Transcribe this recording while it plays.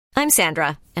I'm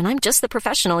Sandra, and I'm just the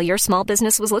professional your small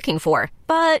business was looking for.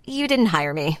 But you didn't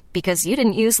hire me because you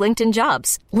didn't use LinkedIn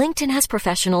Jobs. LinkedIn has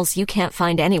professionals you can't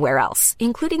find anywhere else,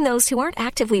 including those who aren't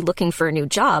actively looking for a new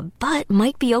job, but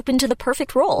might be open to the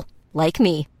perfect role, like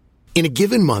me. In a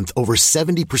given month, over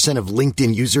 70% of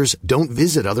LinkedIn users don't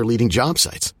visit other leading job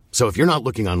sites. So if you're not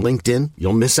looking on LinkedIn,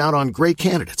 you'll miss out on great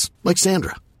candidates like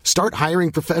Sandra. Start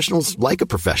hiring professionals like a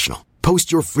professional.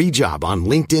 Post your free job on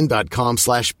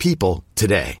linkedin.com/people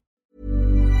today.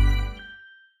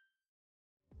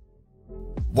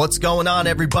 What's going on,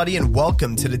 everybody, and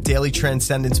welcome to the Daily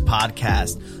Transcendence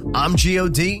Podcast. I'm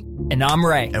G.O.D. And I'm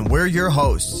Ray. And we're your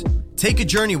hosts. Take a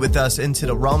journey with us into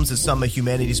the realms of some of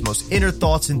humanity's most inner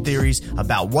thoughts and theories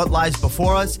about what lies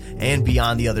before us and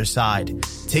beyond the other side.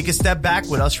 Take a step back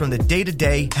with us from the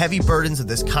day-to-day heavy burdens of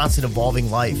this constant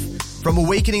evolving life. From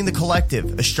awakening the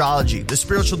collective, astrology, the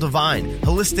spiritual divine,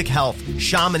 holistic health,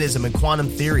 shamanism, and quantum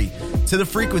theory, to the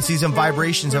frequencies and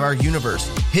vibrations of our universe,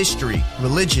 history,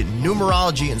 religion,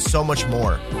 numerology, and so much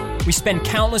more. We spend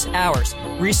countless hours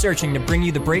researching to bring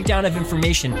you the breakdown of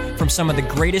information from some of the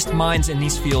greatest minds in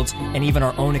these fields and even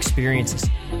our own experiences.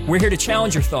 We're here to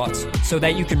challenge your thoughts so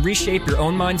that you can reshape your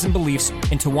own minds and beliefs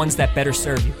into ones that better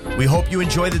serve you. We hope you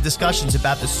enjoy the discussions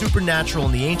about the supernatural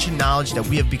and the ancient knowledge that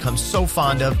we have become so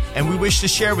fond of, and we wish to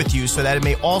share with you so that it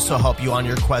may also help you on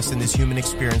your quest in this human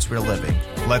experience we're living.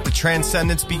 Let the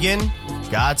transcendence begin.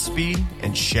 Godspeed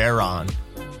and share on.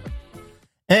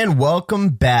 And welcome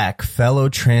back, fellow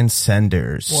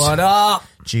transcenders. What up?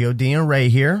 G.O.D. and Ray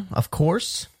here, of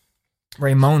course.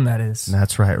 Raymond, that is.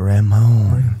 That's right,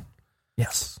 Ramon.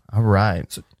 Yes. All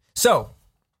right. So,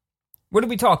 what did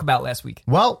we talk about last week?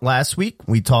 Well, last week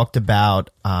we talked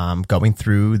about going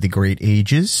through the great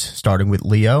ages, starting with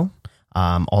Leo,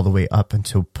 all the way up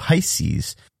until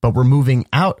Pisces. But we're moving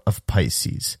out of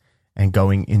Pisces and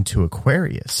going into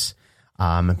Aquarius.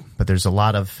 But there's a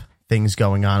lot of things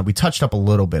going on. We touched up a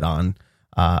little bit on,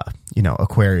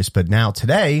 Aquarius, but now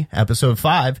today, episode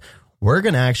 5, we're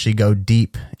going to actually go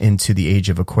deep into the Age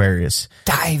of Aquarius.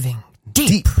 Diving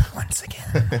deep. Once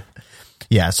again.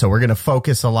 Yeah, so we're going to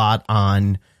focus a lot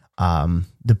on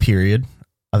the period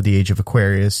of the Age of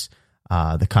Aquarius,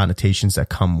 the connotations that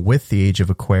come with the Age of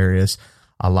Aquarius,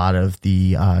 a lot of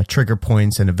the trigger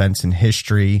points and events in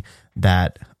history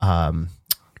that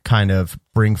kind of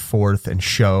bring forth and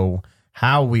show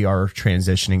how we are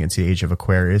transitioning into the Age of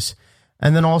Aquarius,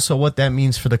 and then also what that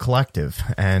means for the collective,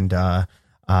 and how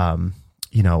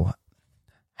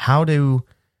to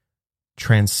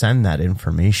transcend that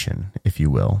information, if you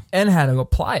will, and how to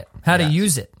apply it, how to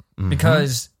use it,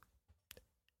 because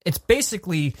it's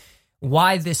basically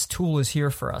why this tool is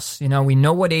here for us. We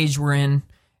know what age we're in,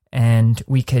 and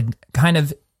we could kind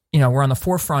of, we're on the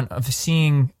forefront of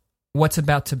seeing what's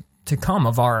about to come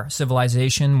of our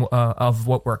civilization, of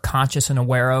what we're conscious and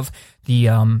aware of,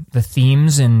 the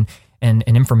themes and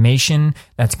information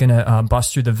that's going to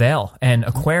bust through the veil. And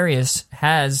Aquarius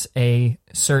has a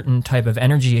certain type of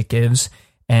energy it gives,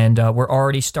 and we're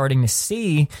already starting to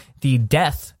see the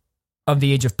death of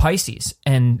the age of Pisces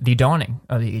and the dawning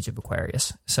of the age of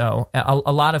Aquarius. So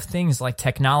a lot of things like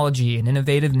technology and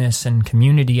innovativeness and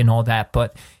community and all that,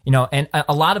 but, and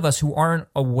a lot of us who aren't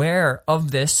aware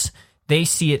of this, they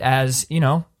see it as,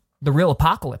 the real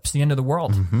apocalypse, the end of the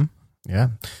world. Mm-hmm. Yeah.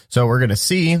 So we're going to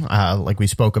see, like we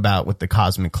spoke about with the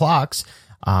cosmic clocks,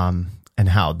 and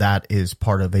how that is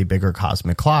part of a bigger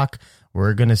cosmic clock.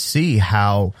 We're going to see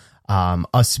how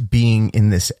us being in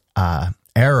this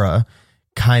era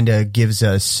kind of gives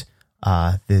us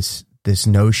this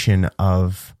notion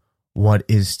of what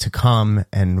is to come,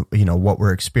 and what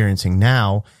we're experiencing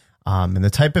now. And the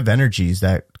type of energies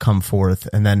that come forth,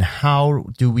 and then how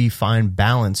do we find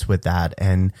balance with that,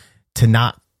 and to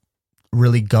not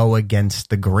really go against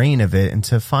the grain of it, and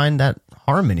to find that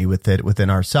harmony with it within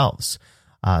ourselves.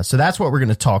 So that's what we're going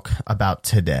to talk about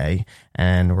today,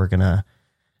 and we're going to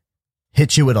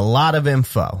hit you with a lot of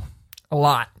info. A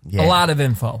lot of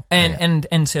info.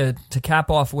 And to cap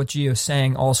off what Gio's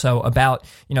saying also about,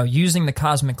 using the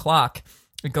cosmic clock,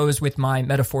 it goes with my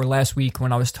metaphor last week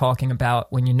when I was talking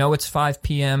about when you know it's 5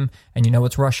 p.m. and you know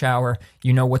it's rush hour,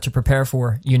 you know what to prepare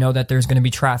for. You know that there's going to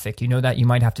be traffic. You know that you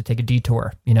might have to take a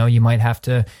detour. You might have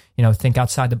to, think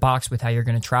outside the box with how you're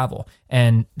going to travel.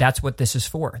 And that's what this is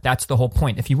for. That's the whole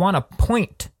point. If you want to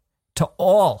point to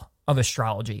all of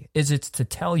astrology, it's to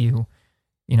tell you,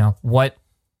 what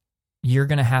you're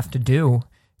going to have to do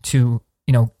to,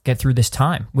 get through this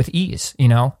time with ease,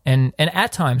 and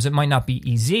at times it might not be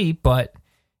easy, but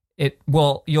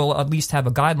you'll at least have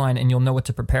a guideline and you'll know what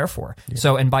to prepare for. Yeah.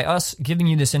 So, and by us giving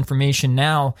you this information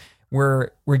now, we're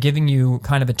giving you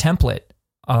kind of a template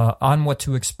on what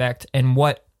to expect and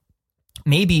what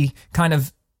maybe kind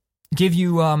of give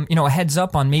you, a heads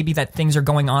up on maybe that things are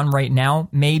going on right now,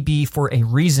 maybe for a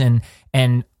reason.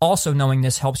 And also knowing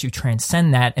this helps you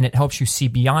transcend that, and it helps you see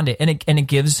beyond it. And it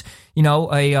gives,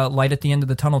 a light at the end of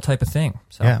the tunnel type of thing.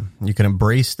 So yeah, you can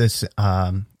embrace this,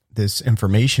 this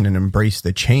information and embrace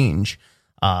the change,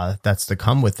 that's to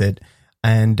come with it.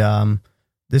 And,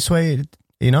 this way,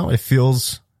 it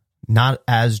feels not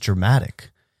as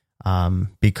dramatic,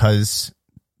 because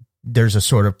there's a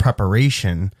sort of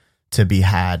preparation to be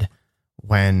had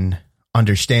when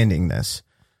understanding this.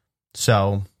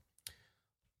 So,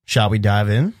 shall we dive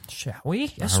in? Shall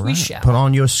we? Yes, All we right. shall. Put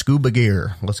on your scuba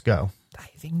gear. Let's go.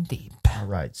 Diving deep. All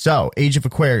right. So, Age of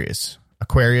Aquarius.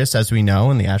 Aquarius, as we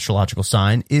know in the astrological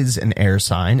sign, is an air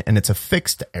sign, and it's a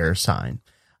fixed air sign.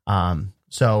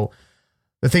 So,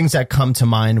 the things that come to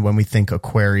mind when we think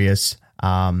Aquarius,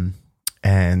 and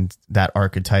that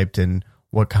archetype and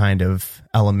what kind of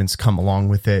elements come along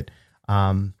with it,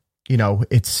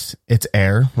 it's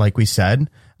air, like we said.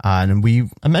 And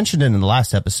I mentioned it in the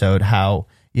last episode how,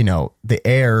 the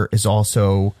air is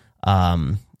also,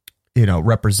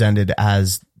 represented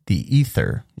as the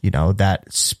ether, that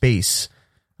space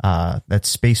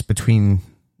between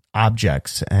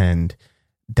objects, and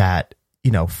that,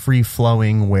 free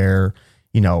flowing where,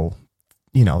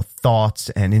 thoughts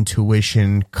and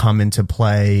intuition come into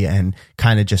play and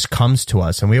kind of just comes to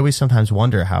us. And we always sometimes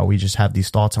wonder how we just have these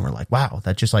thoughts and we're like, wow,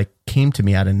 that just like came to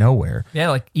me out of nowhere. Yeah,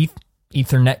 like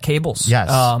Ethernet cables. Yes.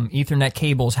 Ethernet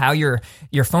cables, how your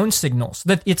phone signals.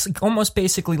 That it's almost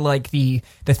basically like the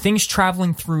things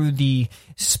traveling through the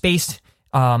space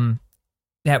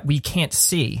that we can't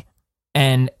see.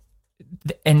 And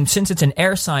since it's an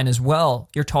air sign as well,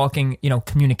 you're talking,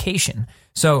 communication.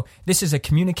 So this is a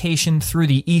communication through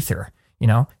the ether,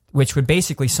 which would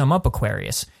basically sum up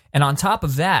Aquarius. And on top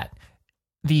of that,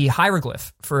 the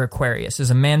hieroglyph for Aquarius is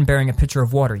a man bearing a pitcher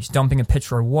of water. He's dumping a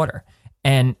pitcher of water.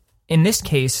 And in this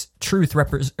case,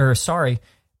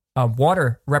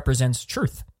 water represents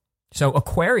truth. So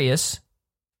Aquarius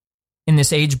in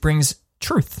this age brings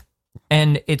truth,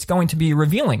 and it's going to be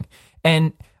revealing.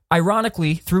 And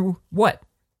ironically, through what?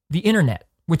 The internet,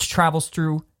 which travels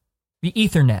through the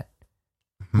Ethernet,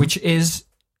 which is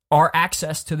our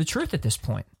access to the truth at this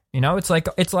point. It's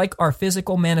like our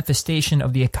physical manifestation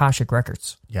of the Akashic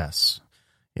records. Yes.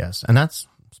 And that's,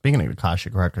 speaking of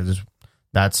Akashic records,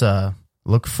 that's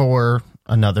look for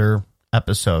another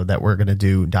episode that we're going to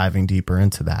do diving deeper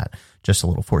into that. Just a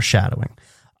little foreshadowing.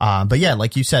 But yeah,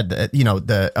 like you said,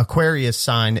 the Aquarius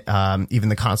sign, even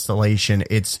the constellation,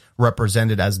 it's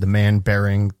represented as the man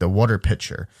bearing the water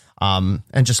pitcher.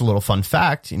 And just a little fun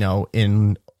fact,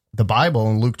 in the Bible,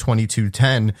 in Luke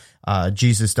 22:10,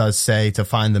 Jesus does say to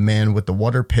find the man with the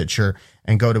water pitcher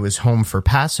and go to his home for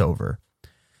Passover.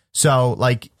 So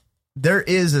like, there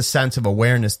is a sense of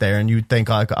awareness there, and you'd think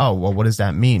like, oh, well, what does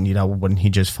that mean? Wouldn't he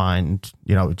just find,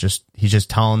 he's just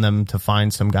telling them to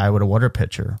find some guy with a water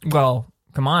pitcher? Well,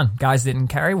 come on, guys didn't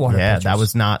carry water pitchers.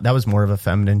 that was more of a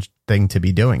feminine thing to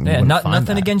be doing. Yeah,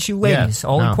 nothing against you ladies,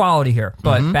 all equality here.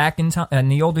 But back in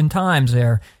the olden times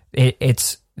there,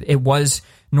 it was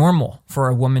normal for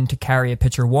a woman to carry a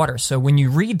pitcher of water. So when you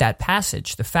read that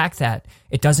passage, the fact that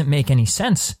it doesn't make any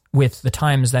sense with the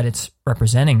times that it's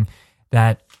representing,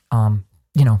 that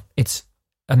it's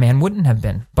a man wouldn't have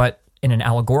been. But in an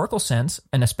allegorical sense,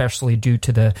 and especially due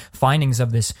to the findings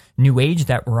of this new age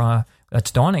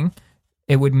that's dawning,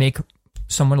 it would make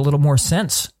somewhat a little more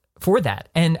sense for that.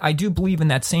 And I do believe in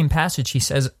that same passage, he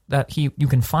says that you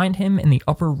can find him in the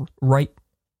upper right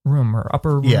room or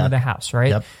upper room of the house, right?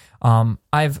 Yep.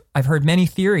 I've heard many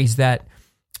theories that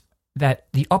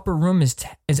the upper room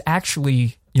is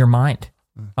actually your mind,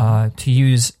 to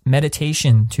use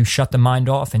meditation to shut the mind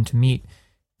off and to meet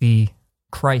the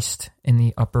Christ in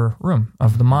the upper room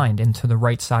of the mind and to the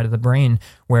right side of the brain,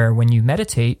 where when you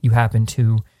meditate, you happen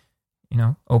to,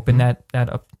 open that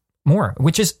up more,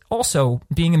 which is also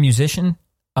being a musician.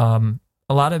 A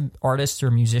lot of artists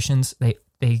or musicians,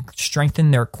 they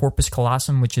strengthen their corpus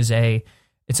callosum, which is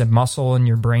it's a muscle in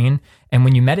your brain. And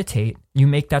when you meditate, you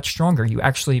make that stronger. You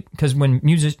actually, because when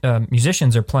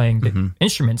musicians are playing the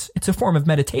instruments, it's a form of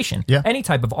meditation. Yeah. Any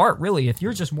type of art, really. If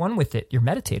you're just one with it, you're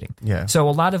meditating. Yeah. So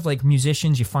a lot of like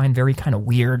musicians you find very kind of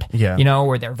weird,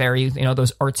 or they're very,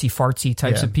 those artsy fartsy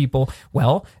types of people.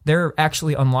 Well, they're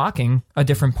actually unlocking a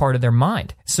different part of their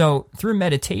mind. So through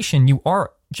meditation, you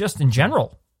are just in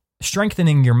general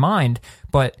strengthening your mind,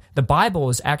 but the Bible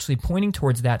is actually pointing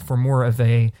towards that for more of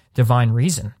a divine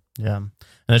reason. Yeah. And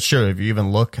it's true. If you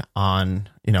even look on,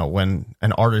 when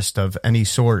an artist of any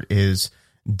sort is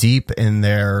deep in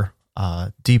their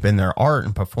art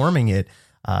and performing it,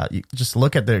 you just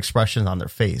look at the expression on their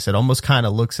face. It almost kind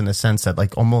of looks in a sense that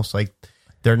like almost like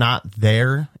they're not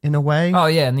there in a way. Oh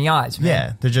yeah, in the eyes, man.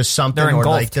 Yeah, they're just something, They're or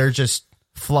engulfed. like they're just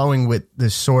flowing with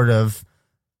this sort of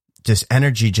just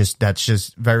energy, just that's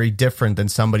just very different than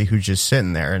somebody who's just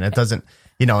sitting there, and it doesn't,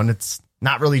 and it's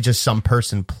not really just some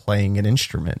person playing an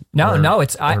instrument. No,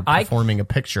 it's or performing a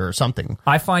picture or something.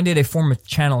 I find it a form of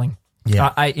channeling.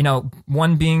 Yeah,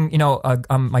 one being,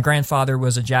 my grandfather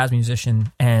was a jazz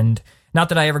musician, and not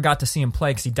that I ever got to see him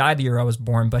play because he died the year I was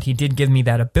born, but he did give me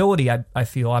that ability. I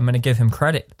feel I'm going to give him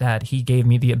credit that he gave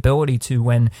me the ability to,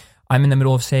 when I'm in the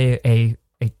middle of, say, a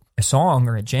song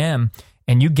or a jam,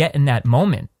 and you get in that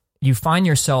moment, you find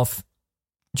yourself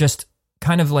just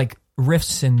kind of like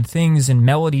riffs and things and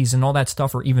melodies and all that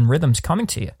stuff, or even rhythms coming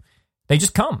to you. They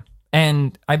just come.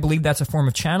 And I believe that's a form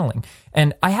of channeling.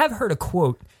 And I have heard a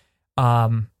quote,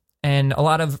 and a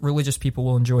lot of religious people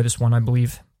will enjoy this one, I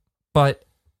believe, but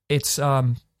it's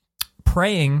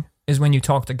praying is when you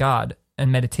talk to God,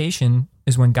 and meditation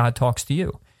is when God talks to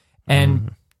you.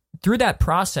 And through that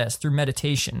process, through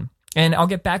meditation, and I'll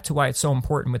get back to why it's so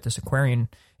important with this Aquarian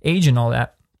age and all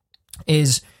that,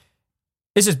 is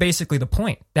this is basically the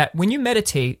point, that when you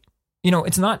meditate,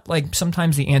 it's not like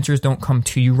sometimes the answers don't come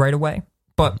to you right away,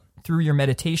 but through your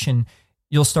meditation,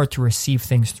 you'll start to receive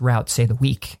things throughout, say, the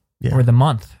week or the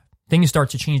month. Things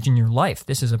start to change in your life.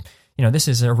 This is a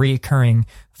reoccurring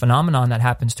phenomenon that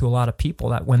happens to a lot of people,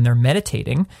 that when they're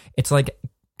meditating, it's like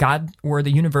God or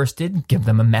the universe did give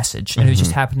them a message, and it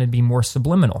just happened to be more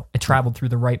subliminal. It traveled through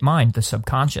the right mind, the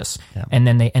subconscious, and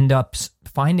then they end up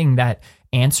finding that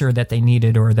answer that they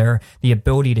needed, or the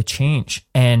ability to change,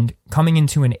 and coming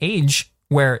into an age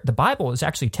where the Bible is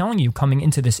actually telling you, coming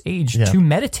into this age, to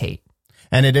meditate.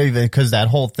 And it even, because that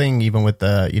whole thing, even with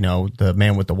the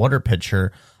man with the water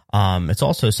pitcher, it's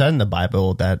also said in the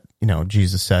Bible that,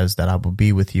 Jesus says that I will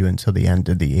be with you until the end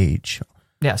of the age.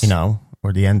 Yes.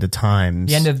 Or the end of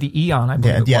times. The end of the eon, I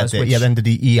believe it was. The end of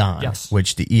the eon, yes.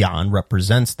 Which the eon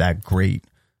represents that great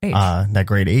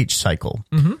age cycle.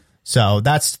 Mm-hmm. So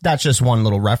that's just one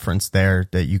little reference there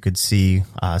that you could see,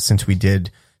 since we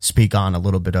did speak on a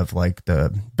little bit of like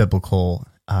the biblical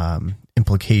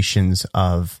implications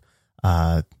of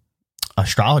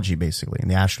astrology, basically,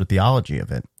 and the astrotheology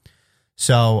of it.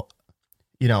 So,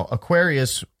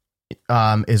 Aquarius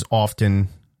is often,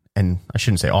 and I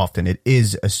shouldn't say often, it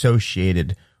is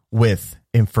associated with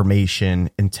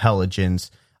information, intelligence,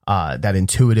 that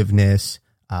intuitiveness,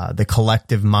 the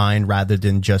collective mind rather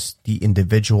than just the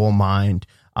individual mind,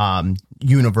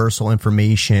 universal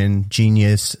information,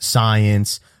 genius,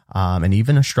 science, and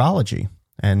even astrology.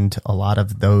 And a lot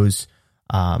of those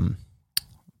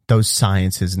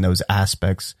sciences and those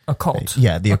aspects. Occult.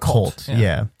 Yeah, the occult.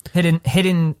 Yeah.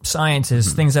 Hidden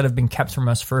sciences, things that have been kept from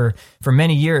us for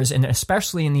many years, and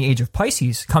especially in the age of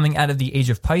Pisces, coming out of the age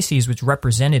of Pisces, which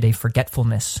represented a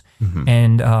forgetfulness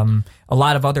and a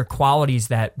lot of other qualities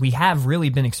that we have really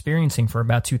been experiencing for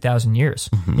about 2,000 years.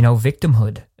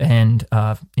 Victimhood and,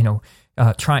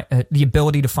 the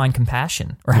ability to find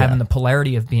compassion, or having the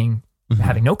polarity of being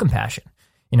having no compassion.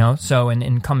 So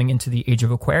in coming into the age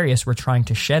of Aquarius, we're trying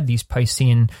to shed these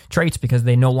Piscean traits because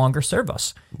they no longer serve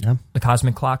us. Yeah. The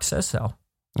cosmic clock says so.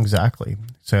 Exactly.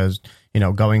 So,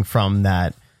 going from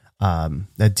that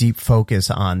deep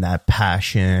focus on that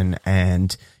passion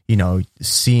and,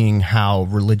 seeing how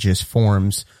religious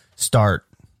forms start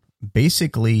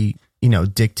basically,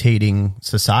 dictating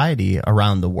society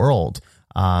around the world,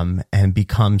 and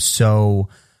become so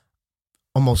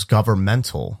almost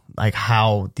governmental, like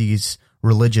how these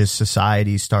religious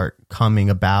societies start coming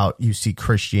about. You see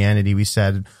Christianity, we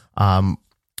said,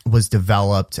 was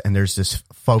developed, and there's this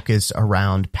focus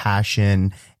around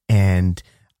passion and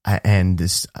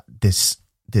this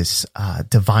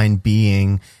divine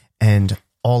being and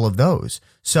all of those.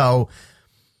 So,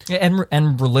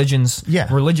 and religions,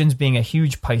 religions being a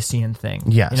huge Piscean thing.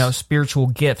 Yes. Spiritual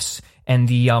gifts and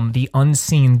the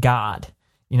unseen God.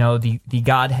 The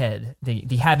Godhead,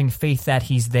 the having faith that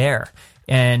He's there,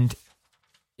 and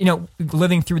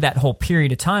living through that whole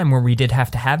period of time where we did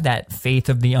have to have that faith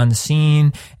of the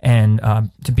unseen, and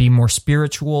to be more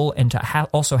spiritual, and to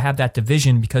also have that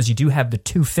division, because you do have the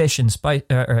two fish in I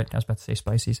was about to say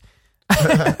Pisces.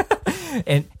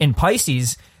 in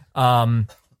Pisces,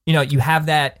 you have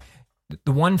that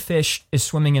the one fish is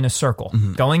swimming in a circle,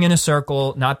 going in a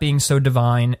circle, not being so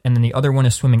divine, and then the other one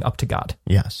is swimming up to God.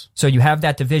 Yes. So you have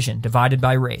that division, divided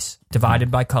by race,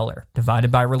 divided by color, divided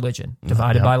by religion,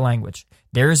 divided by language.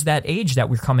 There's that age that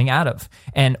we're coming out of,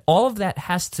 and all of that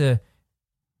has to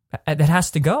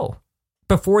go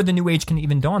before the new age can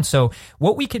even dawn. So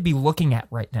what we could be looking at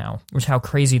right now, which is how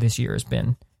crazy this year has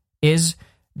been, is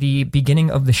the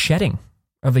beginning of the shedding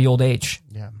of the old age,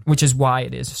 Yeah. which is why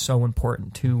it is so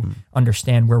important to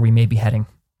understand where we may be heading.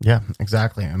 Yeah,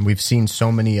 exactly. And we've seen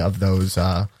so many of those,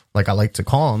 like I like to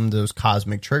call them, those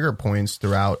cosmic trigger points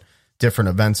throughout different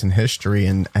events in history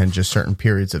and just certain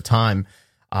periods of time,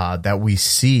 that we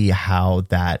see how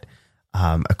that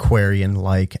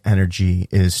Aquarian-like energy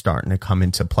is starting to come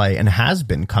into play and has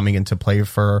been coming into play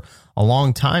for a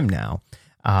long time now.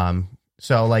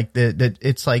 So like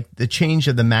it's like the change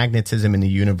of the magnetism in the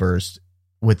universe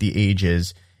with the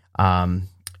ages.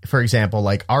 For example,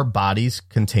 like our bodies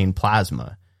contain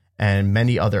plasma and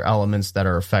many other elements that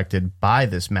are affected by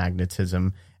this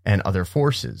magnetism and other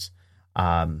forces.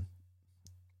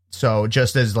 So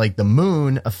just as like the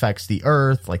moon affects the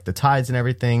earth, like the tides and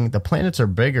everything, the planets are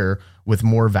bigger with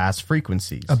more vast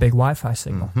frequencies. A big Wi-Fi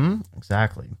signal.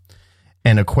 Exactly.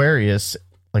 And Aquarius,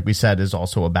 like we said, is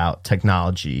also about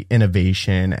technology,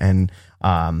 innovation, and,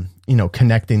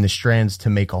 connecting the strands to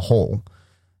make a whole.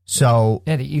 So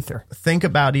yeah, the ether. Think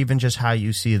about even just how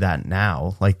you see that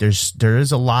now. Like there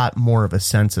is a lot more of a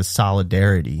sense of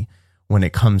solidarity when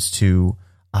it comes to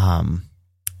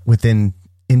within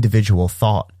individual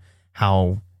thought.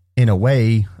 How, in a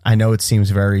way, I know it seems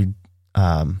very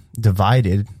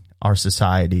divided, our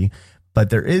society, but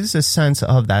there is a sense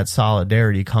of that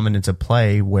solidarity coming into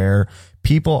play where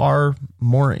people are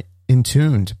more in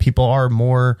tuned, people are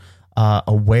more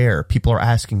aware, people are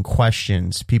asking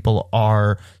questions, people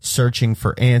are searching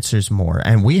for answers more,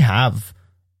 and we have,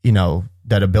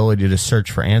 that ability to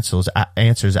search for answers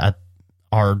at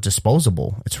our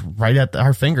disposable. It's right at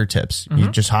our fingertips. You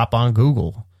just hop on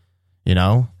Google,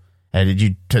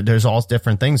 and there's all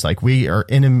different things. Like we are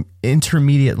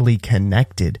intermediately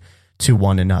connected to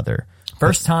one another.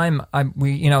 First time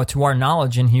to our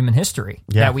knowledge in human history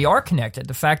that we are connected.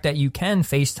 The fact that you can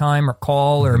FaceTime or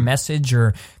call or message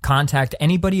or contact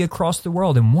anybody across the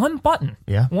world in one button.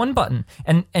 Yeah. One button.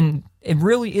 And it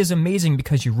really is amazing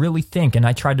because you really think, and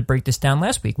I tried to break this down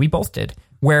last week, we both did,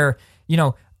 where,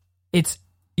 it's,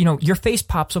 your face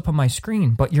pops up on my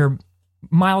screen, but you're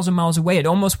miles and miles away. It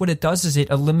almost, what it does is it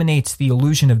eliminates the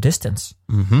illusion of distance.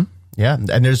 Mm-hmm. Yeah.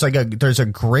 And there's a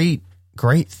great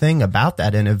thing about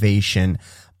that innovation,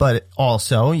 but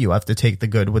also you have to take the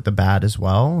good with the bad as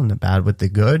well, and the bad with the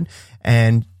good.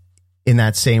 And in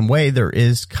that same way, there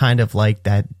is kind of like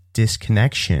that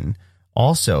disconnection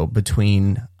also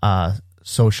between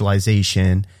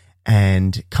socialization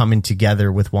and coming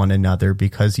together with one another,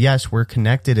 because yes, we're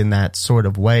connected in that sort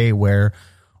of way where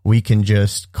we can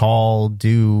just call,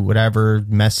 do whatever,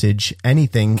 message,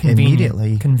 anything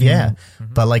immediately. Yeah.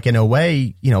 But like in a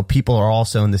way, people are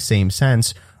also in the same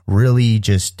sense, really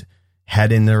just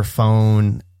head in their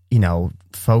phone,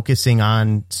 focusing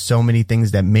on so many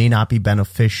things that may not be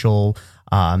beneficial,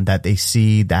 that they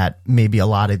see, that maybe a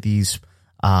lot of these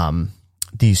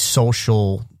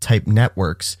social type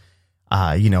networks,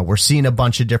 we're seeing a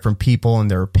bunch of different people and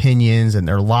their opinions and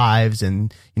their lives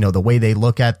and, the way they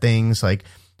look at things,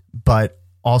 but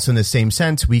also in the same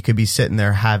sense, we could be sitting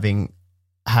there having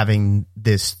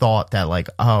this thought that like,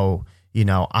 oh,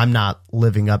 I'm not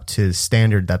living up to the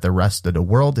standard that the rest of the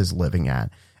world is living at.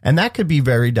 And that could be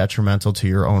very detrimental to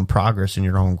your own progress and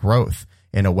your own growth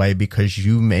in a way, because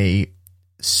you may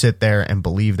sit there and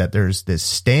believe that there's this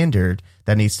standard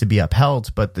that needs to be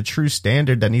upheld, but the true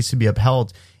standard that needs to be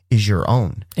upheld is your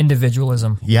own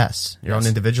individualism. Yes, your own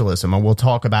individualism. And we'll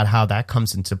talk about how that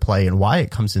comes into play and why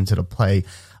it comes into the play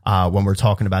when we're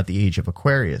talking about the Age of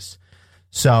Aquarius.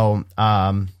 So,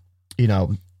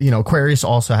 Aquarius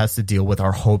also has to deal with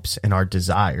our hopes and our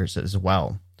desires as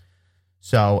well.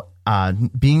 So,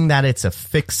 being that it's a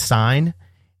fixed sign,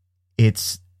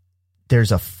 it's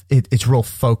real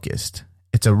focused.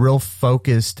 It's a real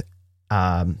focused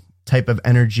type of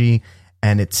energy,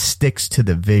 and it sticks to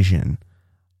the vision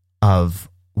of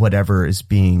whatever is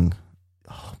being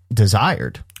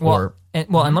desired. And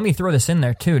let me throw this in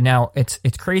there too. Now it's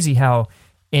crazy how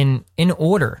in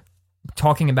order,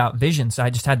 talking about visions, I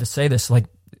just had to say this, like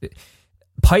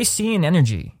Piscean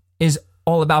energy is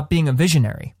all about being a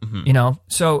visionary,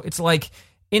 So it's like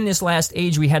in this last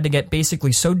age, we had to get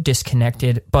basically so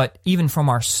disconnected, but even from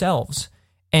ourselves,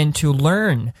 and to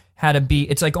learn how to be,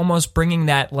 it's like almost bringing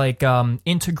that like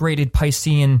integrated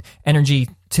Piscean energy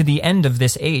to the end of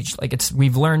this age. Like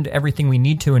we've learned everything we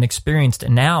need to and experienced,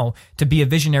 and now to be a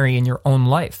visionary in your own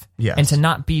life. Yes. And to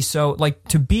not be so, like,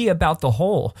 to be about the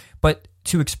whole, but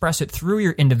to express it through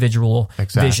your individual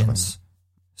visions.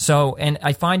 So, and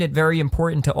I find it very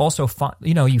important to also,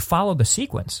 you follow the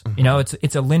sequence.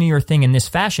 It's a linear thing in this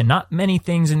fashion. Not many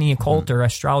things in the occult or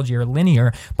astrology are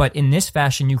linear, but in this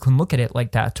fashion, you can look at it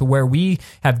like that, to where we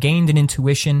have gained an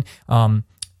intuition,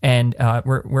 And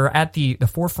we're at the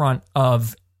forefront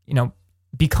of,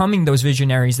 becoming those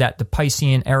visionaries that the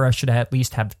Piscean era should at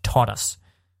least have taught us.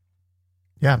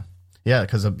 Yeah. Yeah,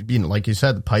 because, like you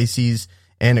said, the Pisces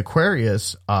and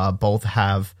Aquarius both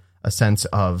have a sense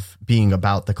of being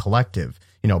about the collective.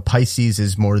 Pisces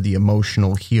is more the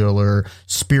emotional healer,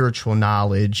 spiritual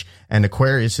knowledge, and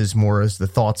Aquarius is more as the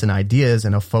thoughts and ideas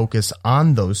and a focus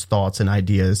on those thoughts and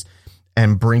ideas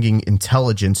and bringing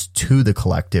intelligence to the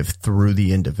collective through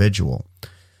the individual.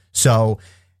 So,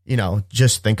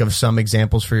 just think of some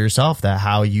examples for yourself that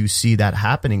how you see that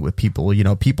happening with people.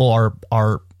 People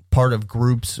are part of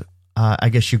groups, I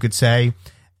guess you could say,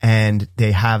 and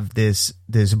they have this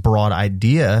broad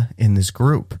idea in this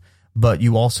group, but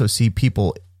you also see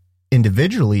people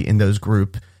individually in those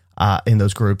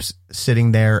groups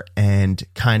sitting there and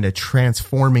kind of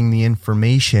transforming the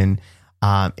information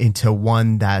into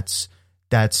one that's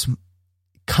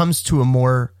comes to a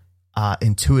more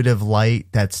intuitive light,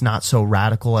 that's not so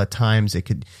radical at times. They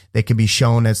could be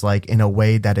shown as like in a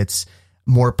way that it's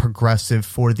more progressive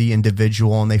for the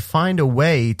individual, and they find a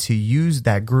way to use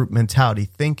that group mentality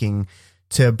thinking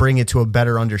to bring it to a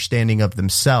better understanding of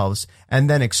themselves and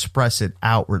then express it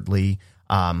outwardly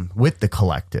with the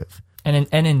collective. And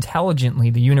intelligently,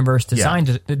 the universe designs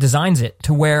it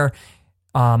to where,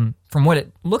 from what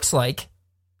it looks like,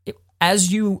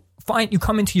 as you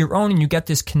come into your own and you get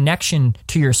this connection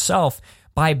to yourself,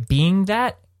 by being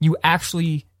that, you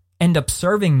actually end up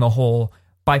serving the whole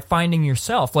by finding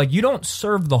yourself. Like, you don't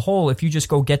serve the whole if you just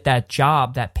go get that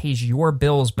job that pays your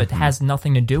bills but has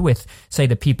nothing to do with, say,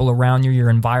 the people around you, your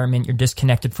environment. You're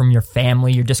disconnected from your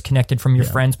family, you're disconnected from your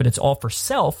friends, but it's all for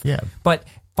self. Yeah. But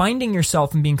finding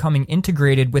yourself and becoming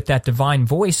integrated with that divine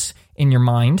voice in your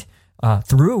mind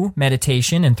through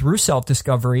meditation and through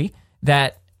self-discovery,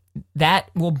 that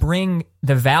will bring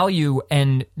the value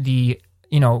and the,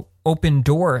 open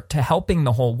door to helping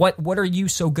the whole. What are you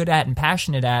so good at and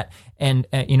passionate at, and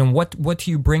what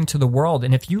do you bring to the world?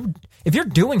 And if you're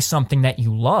doing something that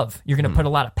you love, you're going to put a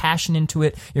lot of passion into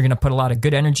it. You're going to put a lot of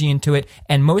good energy into it,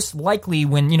 and most likely,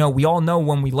 when we all know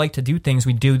when we like to do things,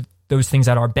 we do those things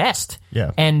at our best.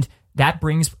 Yeah, and that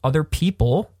brings other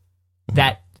people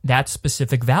that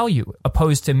specific value,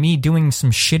 opposed to me doing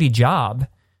some shitty job,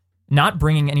 not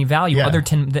bringing any value other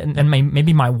than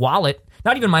maybe my wallet.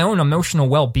 Not even my own emotional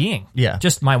well-being. Yeah.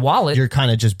 Just my wallet. You're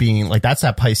kind of just being like, that's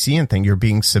that Piscean thing. You're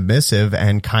being submissive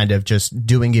and kind of just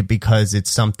doing it because it's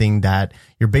something that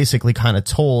you're basically kind of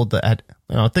told that,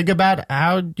 think about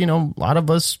how, a lot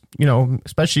of us,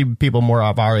 especially people more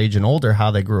of our age and older, how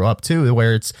they grew up too,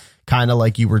 where it's kind of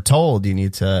like you were told you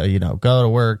need to, go to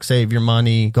work, save your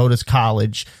money, go to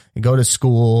college, go to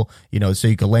school, so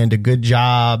you can land a good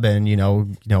job and,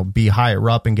 be higher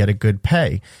up and get a good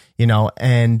pay.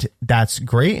 And that's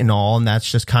great and all. And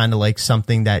that's just kind of like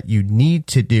something that you need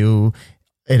to do,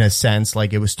 in a sense.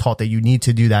 Like, it was taught that you need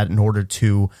to do that in order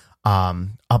to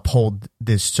uphold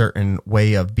this certain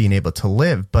way of being able to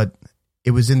live. But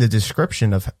it was in the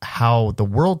description of how the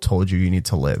world told you need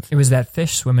to live. It was that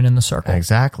fish swimming in the circle.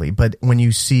 Exactly. But when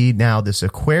you see now this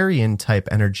Aquarian type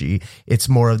energy, it's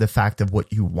more of the fact of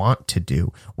what you want to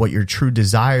do, what your true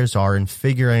desires are, and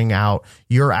figuring out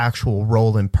your actual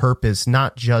role and purpose,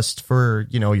 not just for,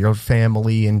 your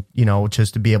family and,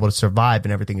 just to be able to survive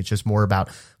and everything. It's just more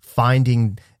about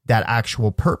finding that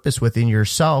actual purpose within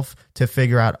yourself to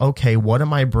figure out, okay, what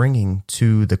am I bringing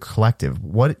to the collective?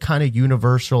 What kind of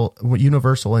universal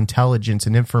intelligence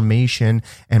and information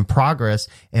and progress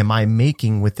am I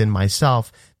making within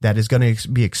myself that is going to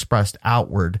be expressed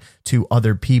outward to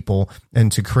other people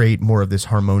and to create more of this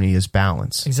harmonious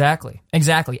balance? Exactly.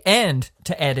 And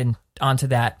to add in onto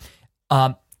that,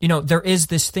 there is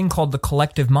this thing called the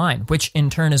collective mind, which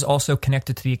in turn is also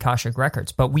connected to the Akashic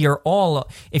Records. But we are all,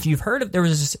 if you've heard of, there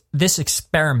was this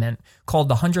experiment called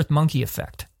the 100th monkey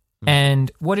effect.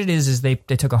 And what it is they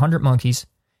took 100 monkeys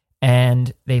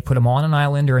and they put them on an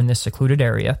island or in this secluded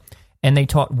area, and they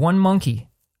taught one monkey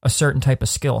a certain type of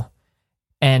skill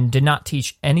and did not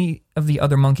teach any of the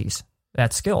other monkeys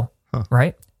that skill,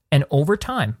 right? And over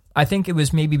time, I think it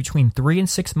was maybe between 3 and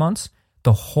 6 months,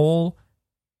 the whole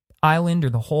island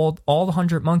or all the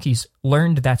 100 monkeys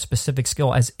learned that specific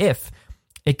skill, as if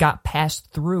it got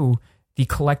passed through the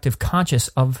collective conscious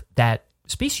of that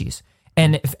species.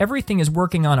 And if everything is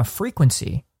working on a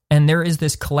frequency and there is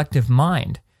this collective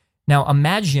mind, now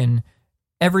imagine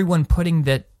everyone putting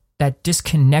that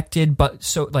disconnected, but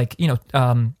so like,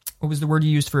 what was the word you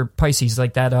used for Pisces?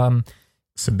 Like that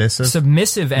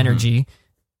submissive energy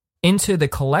into the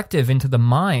collective, into the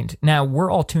mind. Now we're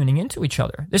all tuning into each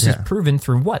other. This is proven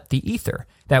through what? The ether,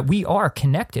 that we are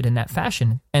connected in that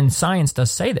fashion. And science does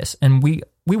say this. And we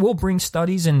we will bring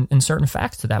studies and certain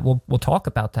facts to that. We'll talk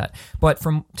about that. But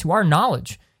to our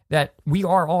knowledge that we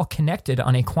are all connected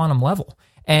on a quantum level.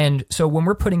 And so when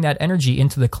we're putting that energy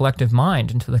into the collective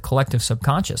mind, into the collective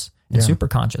subconscious and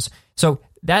superconscious, so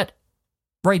that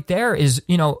right there is,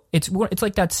 it's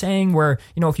like that saying where,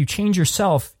 if you change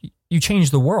yourself, you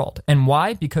change the world. And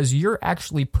why? Because you're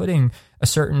actually putting a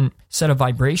certain set of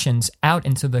vibrations out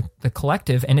into the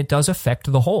collective, and it does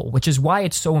affect the whole, which is why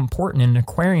it's so important in an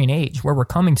Aquarian age where we're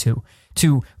coming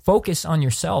to focus on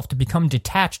yourself, to become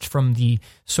detached from the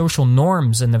social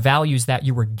norms and the values that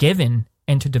you were given,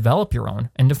 and to develop your own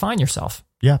and define yourself.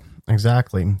 Yeah,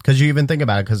 exactly. Because you even think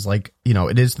about it, because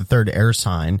it is the third air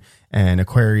sign, and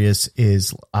Aquarius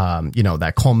is,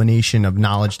 that culmination of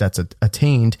knowledge that's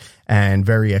attained and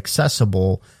very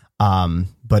accessible.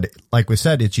 But like we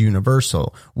said, it's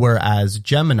universal. Whereas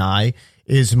Gemini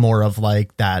is more of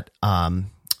like that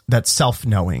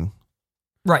self-knowing.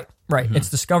 Right. Mm-hmm. It's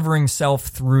discovering self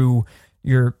through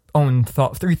your own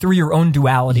thought, through your own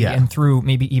duality, and through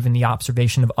maybe even the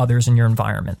observation of others in your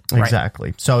environment. Right?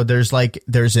 Exactly. So there's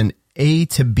an A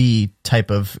to B type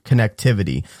of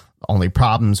connectivity. Only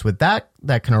problems with that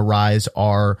can arise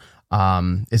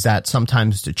is that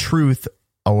sometimes the truth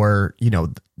or,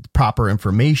 the proper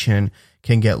information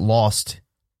can get lost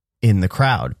in the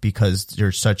crowd because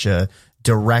there's such a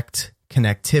direct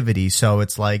connectivity. So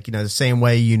it's like, the same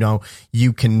way,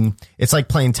 it's like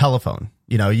playing telephone.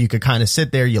 You could kind of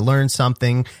sit there, you learn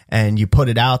something and you put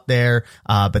it out there,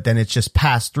 but then it's just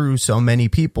passed through so many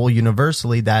people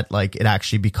universally that it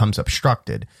actually becomes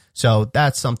obstructed. So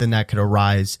that's something that could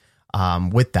arise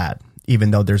with that,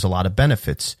 even though there's a lot of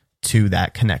benefits to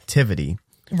that connectivity.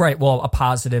 Right. Well, a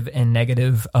positive and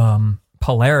negative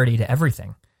polarity to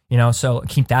everything, so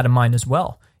keep that in mind as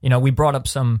well. We brought up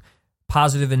some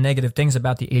positive and negative things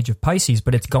about the age of Pisces,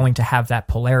 but it's going to have that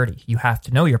polarity. You have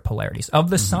to know your polarities of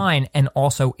the sign and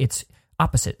also its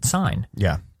opposite sign.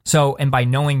 Yeah. So, and by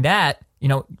knowing that,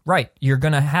 you're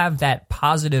going to have that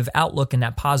positive outlook and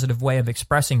that positive way of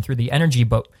expressing through the energy,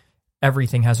 but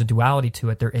everything has a duality to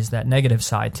it. There is that negative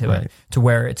side to it, to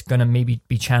where it's going to maybe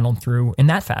be channeled through in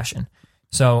that fashion.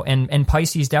 So, and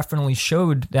Pisces definitely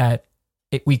showed that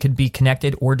we could be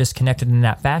connected or disconnected in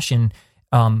that fashion,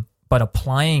 but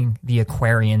applying the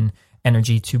Aquarian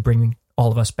energy to bring all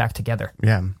of us back together.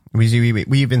 Yeah. We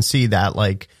even see that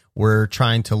we're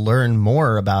trying to learn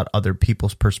more about other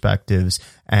people's perspectives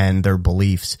and their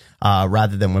beliefs,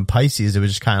 rather than when Pisces, it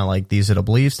was just kind of like, these are the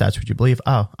beliefs. That's what you believe.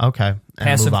 Oh, okay.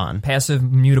 And move on. Passive,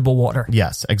 mutable water.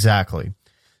 Yes, exactly.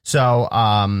 So,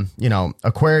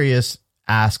 Aquarius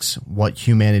asks what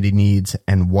humanity needs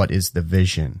and what is the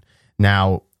vision.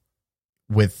 Now,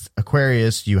 with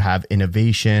Aquarius, you have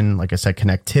innovation, like I said,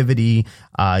 connectivity.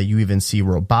 You even see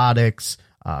robotics.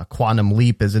 Quantum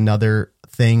leap is another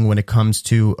thing when it comes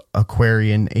to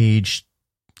Aquarian age,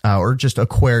 or just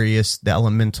Aquarius, the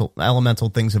elemental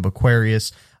things of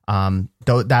Aquarius.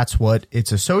 Though that's what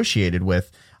it's associated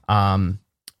with.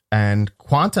 And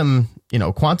quantum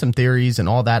theories and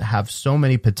all that have so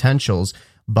many potentials,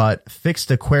 but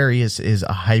fixed Aquarius is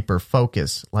a hyper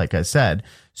focus, like I said.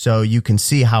 So you can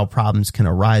see how problems can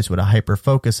arise with a hyper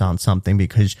focus on something,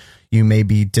 because you may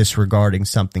be disregarding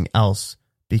something else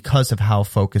because of how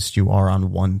focused you are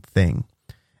on one thing.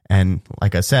 And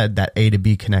like I said, that A to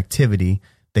B connectivity,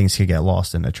 things can get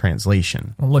lost in the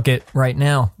translation. Well, look at right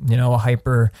now, a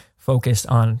hyper focus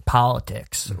on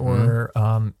politics, or,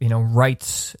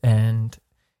 rights and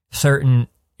certain,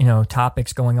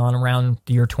 topics going on around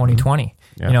the year 2020.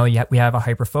 Yeah. We have a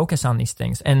hyper focus on these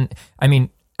things. And I mean,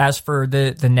 as for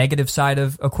the negative side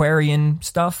of Aquarian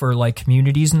stuff, or like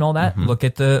communities and all that, look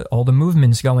at all the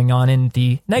movements going on and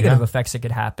the negative effects that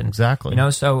could happen. Exactly.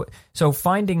 So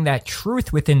finding that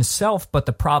truth within self, but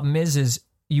the problem is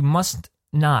you must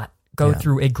not go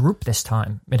through a group this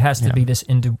time. It has to be this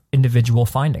individual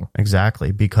finding.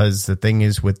 Exactly. Because the thing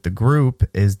is with the group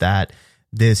is that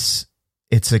it's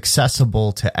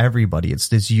accessible to everybody. It's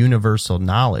this universal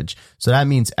knowledge. So that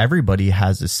means everybody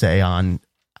has a say on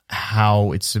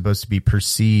how it's supposed to be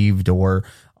perceived, or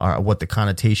what the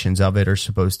connotations of it are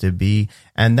supposed to be.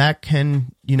 And that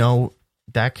can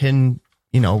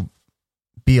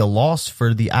be a loss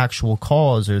for the actual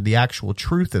cause or the actual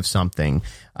truth of something.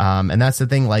 And that's the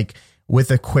thing,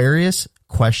 with Aquarius,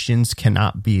 questions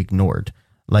cannot be ignored.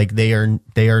 They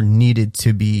are needed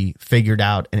to be figured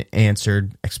out and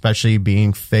answered, especially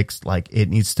being fixed. It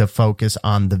needs to focus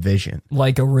on the vision.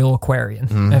 Like a real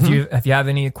Aquarian. If you have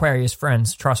any Aquarius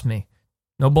friends, trust me,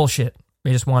 no bullshit.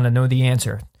 They just want to know the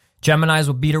answer. Geminis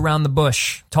will beat around the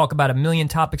bush, talk about a million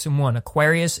topics in one.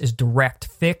 Aquarius is direct,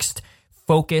 fixed,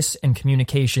 focus, and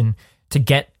communication to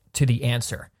get to the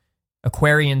answer.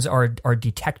 Aquarians are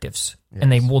detectives,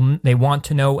 and they want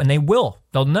to know, and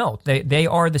they'll know. They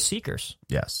are the seekers.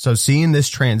 Yes. So seeing this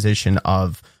transition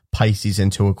of Pisces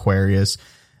into Aquarius,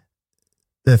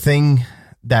 the thing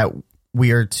that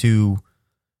we are to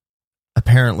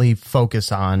apparently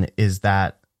focus on is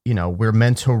that, we're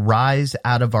meant to rise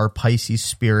out of our Pisces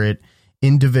spirit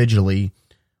individually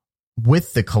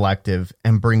with the collective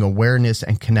and bring awareness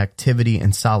and connectivity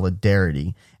and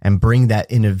solidarity and bring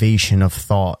that innovation of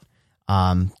thought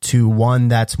to one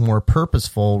that's more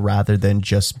purposeful rather than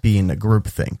just being a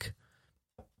groupthink.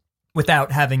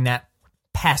 Without having that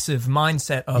passive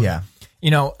mindset of,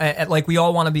 like we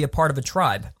all want to be a part of a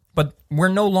tribe, but we're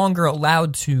no longer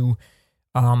allowed to,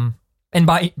 and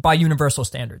by universal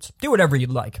standards, do whatever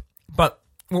you'd like. But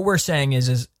what we're saying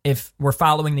is if we're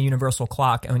following the universal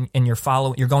clock and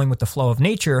you're going with the flow of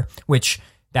nature, which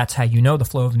that's how you know the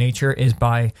flow of nature is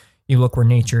by you look where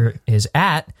nature is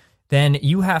at, then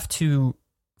you have to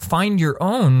find your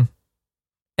own.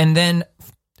 And then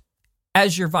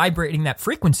as you're vibrating that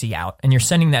frequency out and you're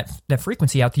sending that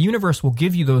frequency out, the universe will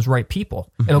give you those right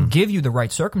people. Mm-hmm. It'll give you the right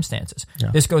circumstances.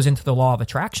 Yeah. This goes into the law of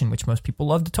attraction, which most people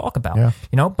love to talk about.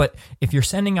 Yeah. But if you're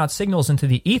sending out signals into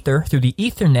the ether through the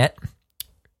Ethernet,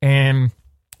 and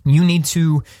you need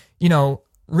to,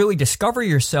 really discover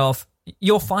yourself,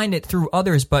 you'll find it through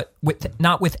others, but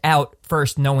not without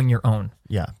first knowing your own.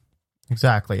 Yeah,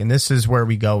 exactly. And this is where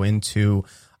we go into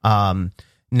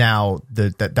now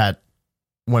that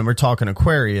when we're talking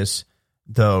Aquarius,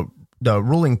 the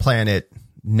ruling planet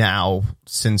now,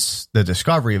 since the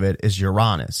discovery of it, is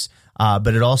Uranus.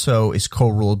 But it also is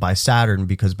co-ruled by Saturn,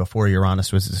 because before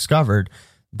Uranus was discovered,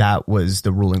 that was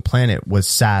the ruling planet was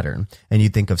Saturn. And you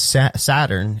think of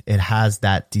Saturn, it has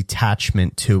that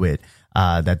detachment to it,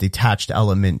 that detached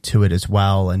element to it as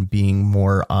well, and being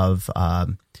more of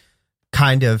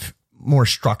kind of more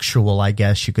structural, I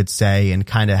guess you could say, and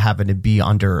kind of having to be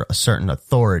under a certain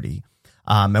authority.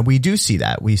 And we do see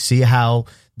that. We see how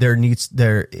in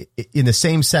the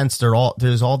same sense,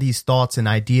 there's all these thoughts and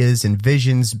ideas and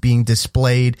visions being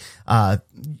displayed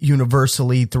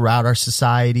universally throughout our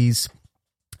societies.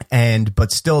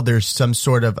 But still there's some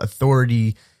sort of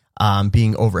authority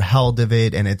being overheld of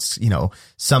it. And it's,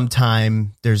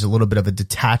 sometime there's a little bit of a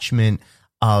detachment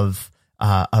of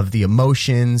the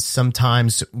emotions,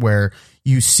 sometimes where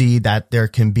you see that there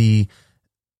can be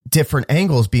different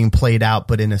angles being played out,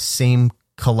 but in a same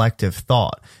collective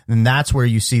thought. And that's where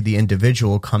you see the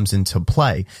individual comes into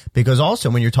play. Because also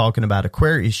when you're talking about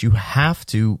Aquarius, you have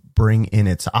to bring in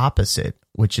its opposite,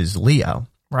 which is Leo.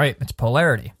 Right. It's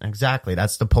polarity. Exactly.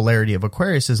 That's the polarity of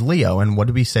Aquarius is Leo. And what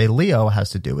do we say Leo has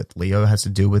to do with? Leo has to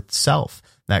do with self,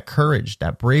 that courage,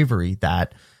 that bravery,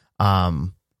 that,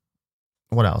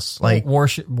 what else? Like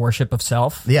worship of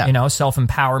self. Yeah.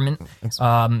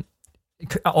 Self-empowerment.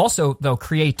 Also, though,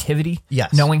 creativity.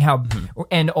 Yes. Knowing how,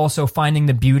 and also finding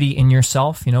the beauty in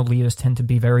yourself. Leos tend to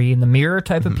be very in the mirror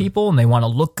type of people, and they want to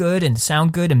look good and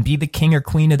sound good and be the king or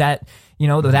queen of that,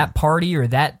 that party or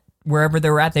that wherever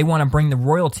they're at. They want to bring the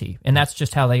royalty, and that's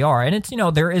just how they are. And it's,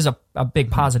 there is a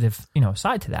big positive,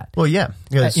 side to that. Well, yeah.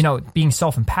 Being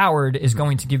self-empowered is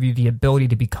going to give you the ability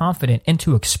to be confident and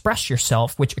to express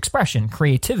yourself, which expression,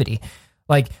 creativity.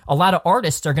 Like a lot of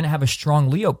artists are going to have a strong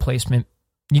Leo placement.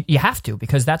 You have to,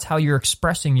 because that's how you're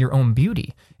expressing your own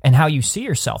beauty and how you see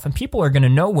yourself. And people are going to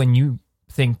know when you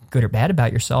think good or bad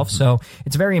about yourself. Mm-hmm. So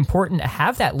it's very important to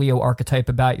have that Leo archetype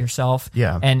about yourself.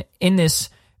 Yeah. And in this,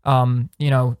 in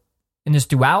this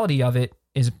duality of it,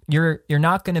 is you're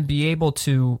not going to be able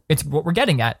to, it's what we're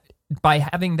getting at, by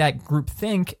having that group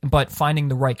think, but finding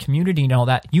the right community and all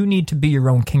that, you need to be your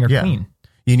own king or queen.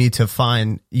 You need to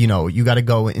find, you got to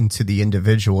go into the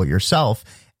individual yourself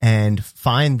and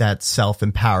find that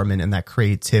self-empowerment and that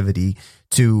creativity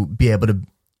to be able to,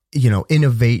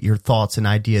 innovate your thoughts and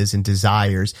ideas and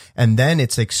desires. And then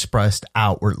it's expressed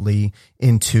outwardly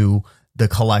into the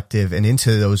collective and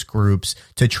into those groups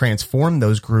to transform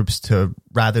those groups to,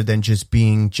 rather than just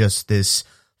being just this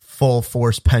full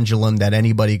force pendulum that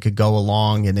anybody could go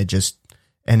along and it just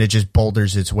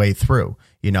boulders its way through.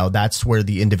 That's where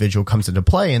the individual comes into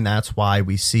play. And that's why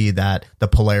we see that the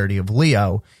polarity of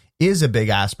Leo is a big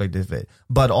aspect of it,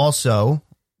 but also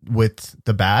with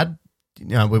the bad,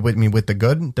 with the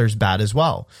good, there's bad as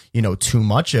well. Too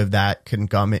much of that can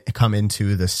come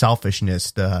into the selfishness,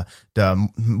 the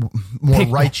more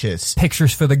righteous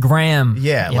pictures for the gram.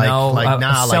 Yeah.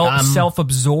 I'm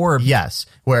self-absorbed. Yes.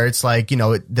 Where it's like,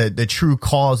 the true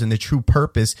cause and the true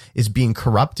purpose is being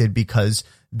corrupted because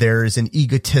there is an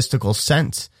egotistical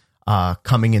sense,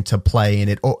 coming into play, and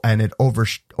it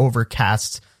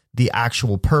overcasts the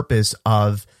actual purpose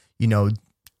of,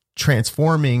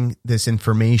 transforming this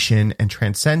information and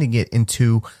transcending it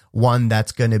into one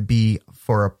that's going to be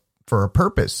for a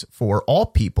purpose for all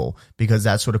people, because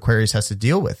that's what Aquarius has to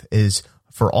deal with, is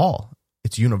for all.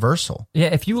 It's universal. Yeah,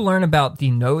 if you learn about the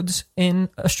nodes in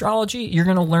astrology, you're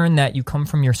going to learn that you come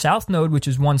from your south node, which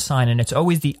is one sign, and it's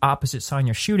always the opposite sign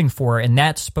you're shooting for, and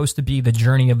that's supposed to be the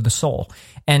journey of the soul.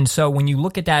 And so when you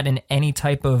look at that in any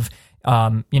type of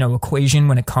equation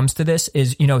when it comes to this,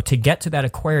 is, to get to that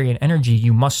Aquarian energy,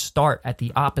 you must start at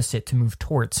the opposite to move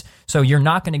towards. So you're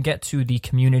not going to get to the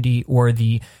community or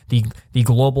the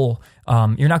global,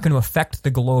 you're not going to affect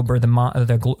the globe or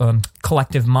the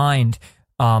collective mind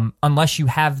unless you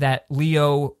have that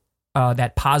Leo,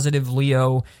 that positive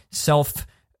Leo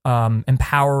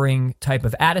empowering type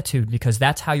of attitude, because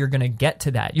that's how you're going to get to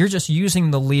that. You're just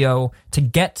using the Leo to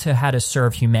get to how to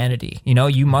serve humanity.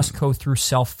 You must go through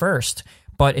self first,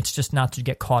 but it's just not to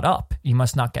get caught up. You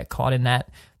must not get caught in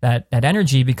that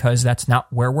energy, because that's not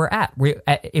where we're at.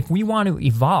 If we want to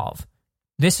evolve,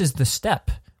 this is the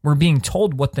step. We're being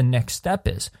told what the next step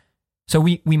is. So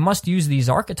we must use these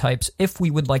archetypes if we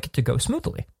would like it to go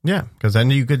smoothly. Yeah, because then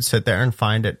you could sit there and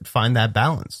find that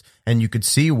balance, and you could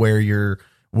see where you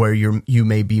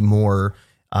may be more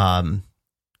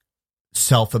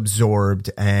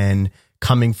self-absorbed and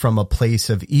coming from a place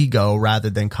of ego rather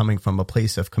than coming from a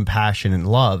place of compassion and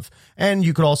love. And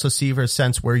you could also see for a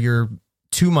sense where you're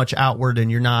too much outward and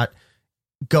you're not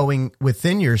going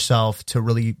within yourself to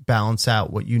really balance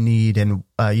out what you need, and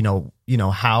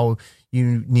how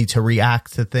you need to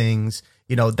react to things.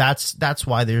 That's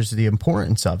why there's the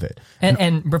importance of it.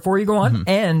 And before you go on,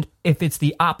 and if it's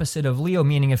the opposite of Leo,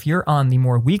 meaning if you're on the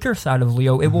more weaker side of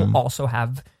Leo, it will also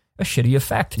have a shitty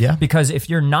effect. Yeah. Because if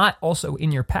you're not also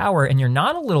in your power and you're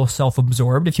not a little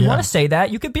self-absorbed, if you want to say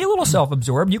that, you could be a little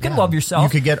self-absorbed. You can love yourself. You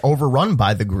could get overrun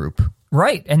by the group.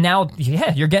 Right. And now,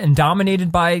 you're getting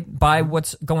dominated by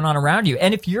what's going on around you.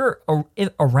 And if you're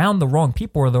around the wrong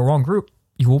people or the wrong group,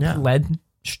 you will be led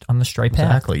on the straight path.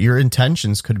 Exactly. Your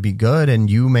intentions could be good and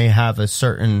you may have a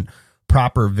certain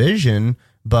proper vision,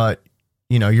 but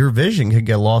your vision could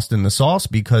get lost in the sauce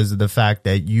because of the fact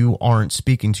that you aren't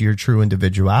speaking to your true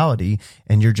individuality,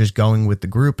 and you're just going with the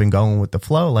group and going with the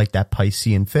flow, like that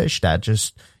Piscean fish that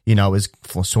just, is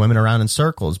swimming around in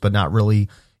circles, but not really,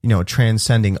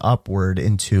 transcending upward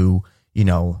into,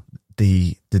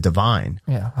 the divine.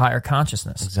 Yeah. Higher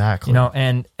consciousness. Exactly.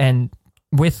 And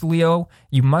with Leo,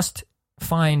 you must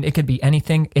find, it could be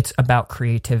anything. It's about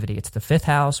creativity. It's the fifth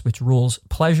house, which rules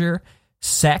pleasure,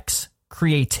 sex,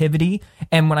 creativity.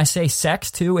 And when I say sex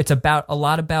too, it's about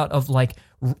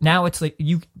now it's like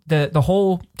the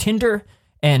whole Tinder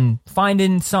and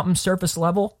finding something surface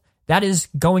level, that is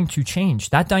going to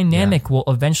change. That dynamic will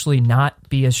eventually not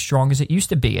be as strong as it used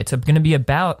to be. It's going to be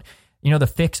about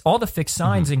all the fixed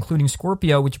signs, including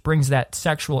Scorpio, which brings that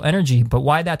sexual energy. But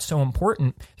why that's so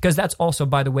important, because that's also,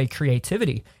 by the way,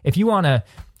 creativity. If you want to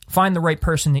find the right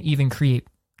person to even create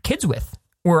kids with,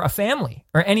 or a family,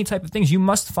 or any type of things, you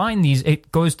must find these.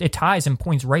 It ties and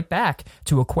points right back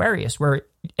to Aquarius,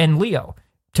 and Leo.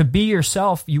 To be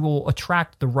yourself, you will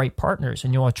attract the right partners,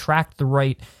 and you'll attract the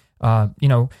right,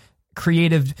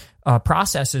 creative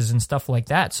processes and stuff like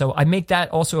that. So I make that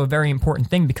also a very important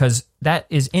thing, because that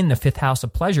is in the fifth house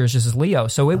of pleasures, this is Leo.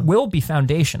 So it will be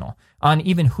foundational on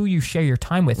even who you share your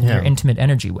time with and your intimate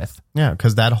energy with. Yeah,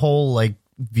 because that whole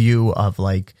view of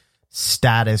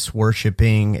status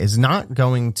worshiping is not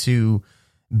going to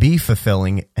be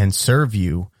fulfilling and serve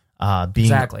you.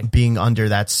 Being under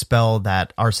that spell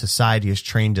that our society has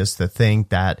trained us to think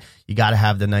that you got to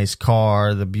have the nice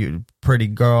car, the pretty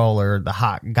girl, or the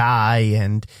hot guy,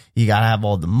 and you got to have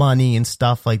all the money and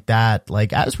stuff like that.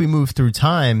 As we move through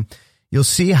time, you'll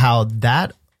see how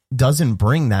that doesn't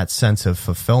bring that sense of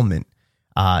fulfillment,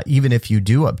 even if you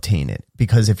do obtain it.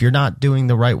 Because if you're not doing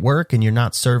the right work and you're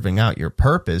not serving out your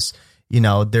purpose,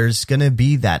 there's going to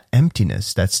be that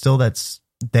emptiness that's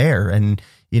there. And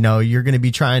you're going to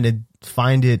be trying to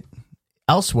find it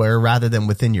elsewhere rather than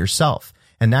within yourself.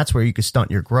 And that's where you can stunt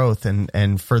your growth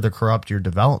and further corrupt your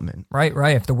development. Right.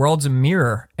 If the world's a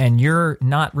mirror and you're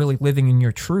not really living in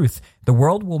your truth, the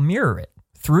world will mirror it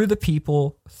through the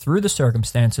people, through the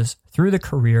circumstances, through the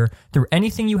career, through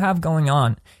anything you have going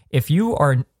on. If you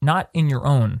are not in your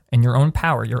own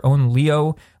power, your own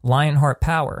Leo Lionheart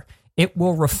power, it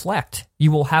will reflect.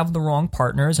 You will have the wrong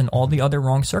partners and all the other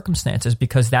wrong circumstances,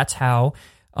 because that's how,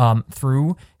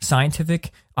 through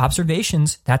scientific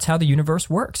observations, that's how the universe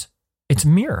works. It's a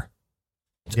mirror.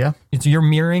 Yeah. It's your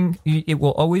mirroring. It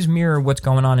will always mirror what's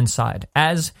going on inside.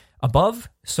 As above,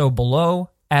 so below.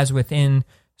 As within,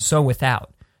 so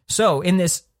without. So in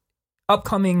this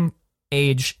upcoming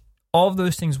age, all of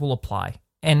those things will apply.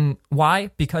 And why?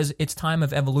 Because it's time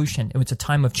of evolution. It's a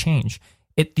time of change.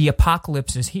 The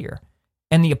apocalypse is here.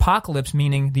 And the apocalypse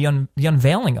meaning the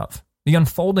unveiling of, the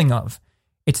unfolding of.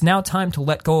 It's now time to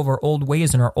let go of our old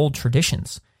ways and our old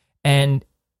traditions. And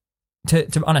to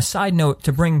on a side note,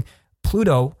 to bring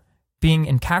Pluto being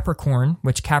in Capricorn,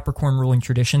 which Capricorn ruling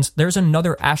traditions, there's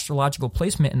another astrological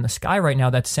placement in the sky right now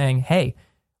that's saying, hey,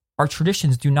 our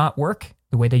traditions do not work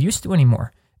the way they used to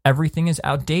anymore. Everything is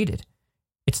outdated.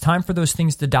 It's time for those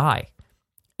things to die.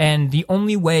 And the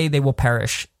only way they will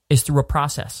perish is through a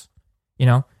process,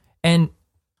 And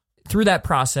through that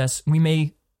process, we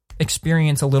may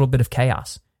experience a little bit of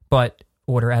chaos, but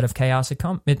order out of chaos it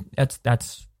comes.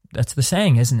 That's the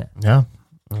saying, isn't it? Yeah,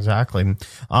 exactly.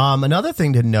 Another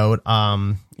thing to note,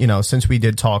 since we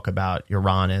did talk about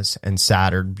Uranus and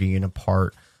Saturn being a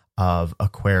part of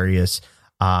Aquarius,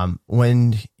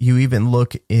 when you even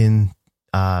look in,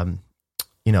 the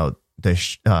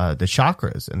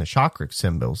chakras and the chakra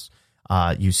symbols,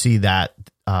 you see that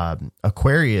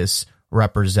Aquarius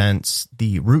represents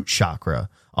the root chakra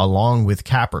along with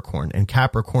Capricorn, and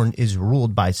Capricorn is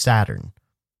ruled by Saturn.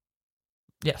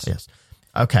 Yes.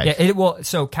 Okay. Yeah.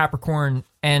 So Capricorn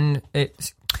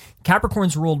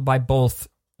Capricorn's ruled by both.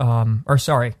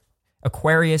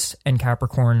 Aquarius and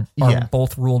Capricorn are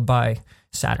both ruled by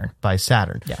Saturn. By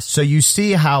Saturn. Yes. So you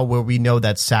see how where we know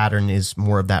that Saturn is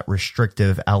more of that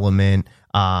restrictive element,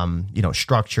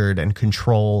 structured and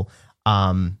control.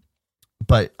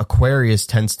 But Aquarius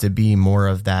tends to be more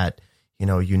of that,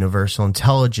 universal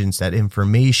intelligence, that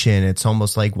information. It's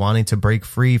almost like wanting to break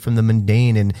free from the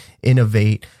mundane and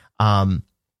innovate. That's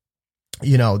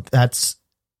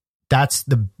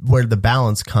where the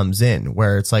balance comes in,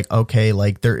 where it's like, okay,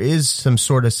 like there is some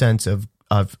sort of sense of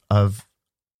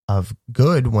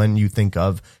good when you think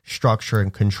of structure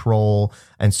and control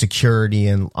and security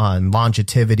and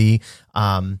longevity.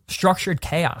 Structured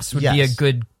chaos would be a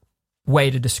good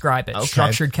way to describe it. Okay.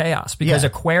 Structured chaos, because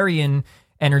Aquarian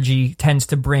energy tends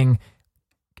to bring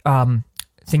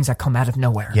things that come out of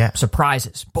nowhere. Yeah.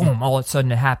 Surprises. Boom, all of a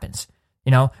sudden it happens.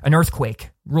 An earthquake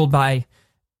ruled by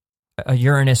a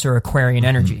Uranus or Aquarian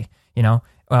energy,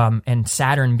 and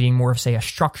Saturn being more of, say, a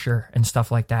structure and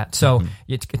stuff like that. So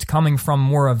it's coming from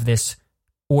more of this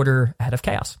order out of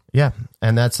chaos. Yeah,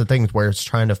 and that's the thing where it's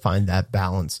trying to find that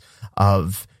balance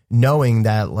of knowing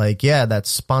that, that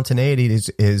spontaneity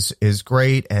is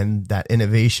great and that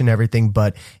innovation, everything,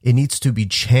 but it needs to be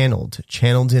channeled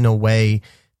in a way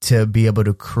to be able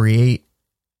to create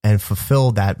and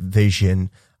fulfill that vision,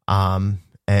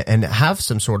 and have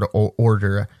some sort of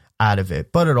order out of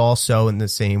it. But it also, in the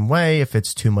same way, if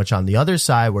it's too much on the other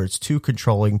side where it's too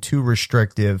controlling, too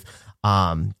restrictive,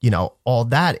 all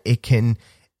that, it can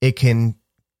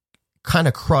kind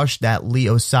of crush that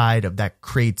Leo side of that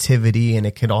creativity, and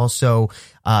it can also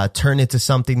turn into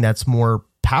something that's more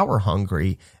power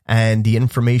hungry, and the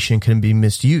information can be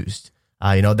misused.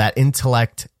 That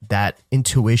intellect, that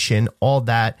intuition, all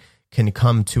that can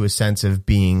come to a sense of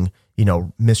being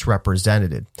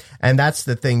misrepresented. And that's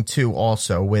the thing too,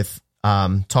 also with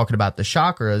talking about the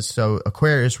chakras. So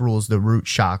Aquarius rules the root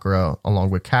chakra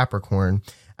along with Capricorn,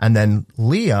 and then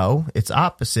Leo, its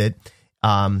opposite,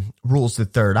 rules the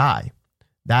third eye,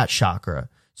 that chakra.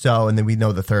 So, and then we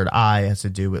know the third eye has to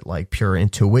do with like pure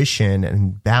intuition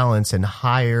and balance and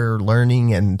higher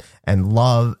learning and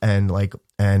love and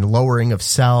lowering of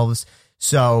selves.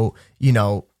 So,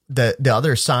 the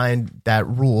other sign that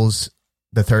rules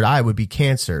the third eye would be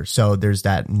Cancer. So there's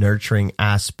that nurturing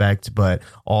aspect, but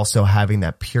also having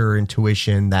that pure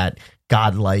intuition, that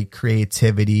godlike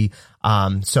creativity.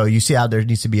 So you see how there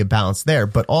needs to be a balance there,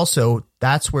 but also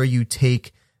that's where you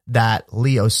take that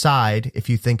Leo side. If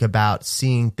you think about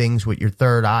seeing things with your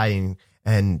third eye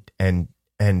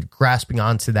and grasping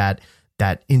onto that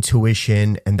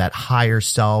intuition and that higher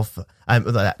self,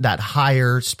 that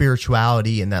higher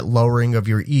spirituality and that lowering of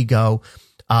your ego,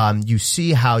 you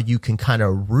see how you can kind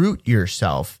of root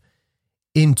yourself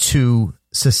into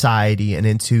society and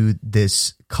into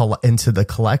the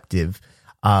collective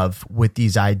with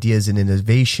these ideas and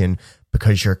innovation,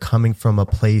 because you're coming from a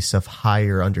place of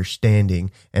higher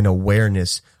understanding and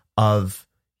awareness of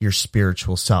your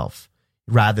spiritual self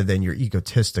rather than your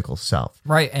egotistical self.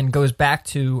 Right. And goes back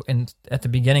to, and at the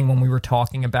beginning when we were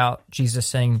talking about Jesus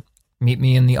saying, meet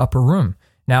me in the upper room.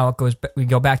 Now we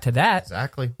go back to that.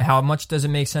 Exactly. How much does it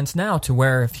make sense now to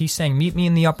where if he's saying, meet me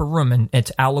in the upper room, and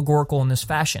it's allegorical in this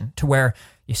fashion, to where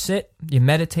you sit, you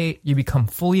meditate, you become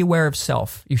fully aware of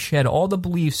self, you shed all the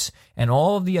beliefs and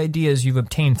all of the ideas you've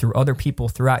obtained through other people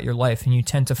throughout your life, and you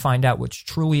tend to find out what's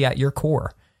truly at your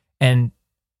core. And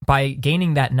by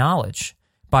gaining that knowledge,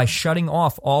 by shutting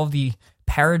off all the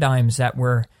paradigms that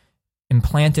were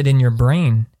implanted in your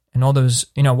brain and all those,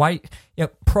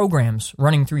 programs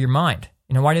running through your mind.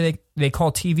 Why do they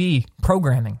call TV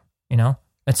programming?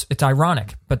 It's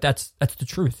ironic, but that's the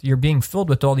truth. You're being filled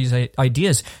with all these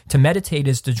ideas. To meditate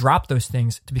is to drop those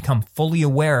things, to become fully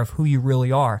aware of who you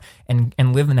really are and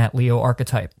live in that Leo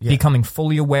archetype, becoming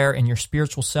fully aware in your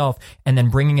spiritual self and then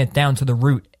bringing it down to the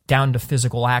root, down to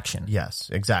physical action. Yes,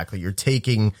 exactly. You're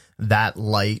taking that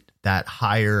light, that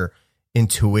higher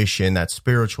intuition, that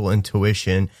spiritual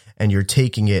intuition, and you're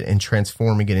taking it and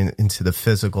transforming it into the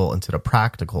physical, into the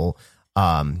practical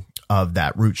of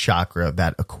that root chakra,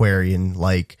 that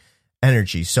Aquarian-like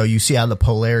energy. So you see how the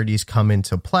polarities come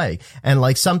into play. And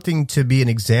like something to be an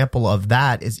example of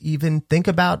that is even think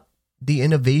about the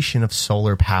innovation of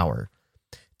solar power,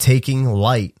 taking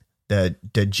light, the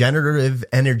generative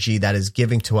energy that is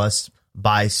given to us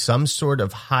by some sort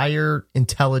of higher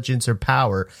intelligence or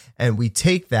power, and we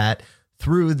take that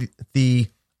through the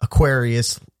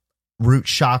Aquarius root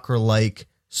chakra-like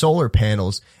solar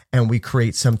panels, and we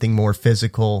create something more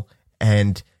physical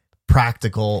and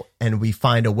practical, and we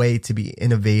find a way to be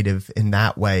innovative in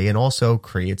that way, and also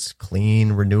creates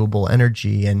clean, renewable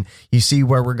energy. And you see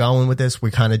where we're going with this?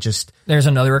 We kind of just... There's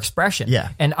another expression. Yeah.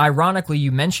 And ironically,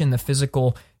 you mentioned the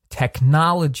physical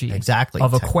technology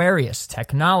of Aquarius.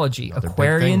 Technology. Another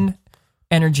Aquarian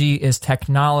energy is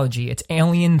technology. It's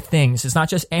alien things. It's not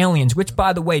just aliens, which,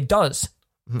 by the way,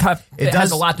 it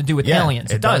has a lot to do with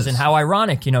aliens. It does. And how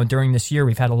ironic, during this year,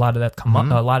 we've had a lot of that come up,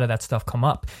 a lot of that stuff come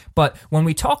up. But when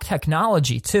we talk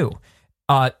technology too,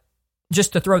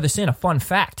 just to throw this in, a fun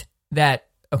fact that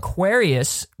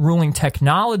Aquarius ruling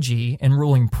technology and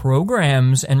ruling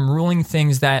programs and ruling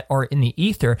things that are in the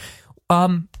ether,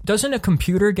 doesn't a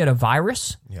computer get a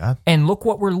virus? Yeah. And look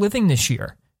what we're living this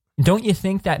year. Don't you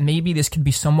think that maybe this could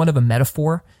be somewhat of a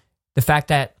metaphor? The fact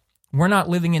that we're not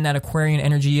living in that Aquarian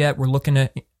energy yet. We're looking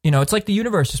at, it's like the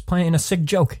universe is playing a sick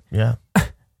joke. Yeah.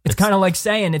 It's kind of like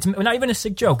saying, it's not even a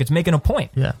sick joke. It's making a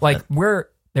point. Yeah. Like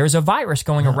there's a virus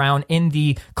going around in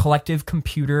the collective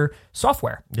computer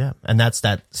software. Yeah. And that's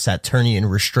that Saturnian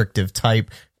restrictive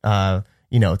type,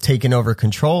 taking over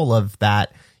control of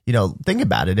that. Think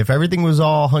about it. If everything was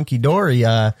all hunky dory,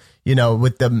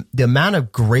 with the amount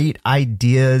of great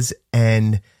ideas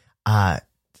and,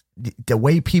 the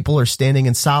way people are standing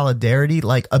in solidarity,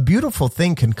 like a beautiful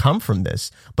thing can come from this,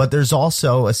 but there's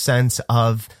also a sense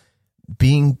of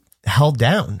being held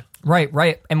down.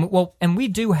 Right. And we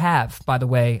do have, by the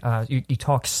way, you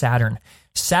talk Saturn.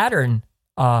 Saturn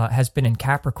has been in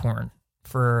Capricorn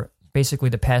for basically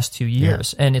the past 2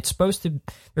 years, and there's supposed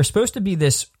to be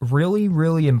this really,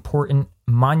 really important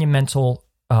monumental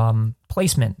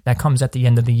placement that comes at the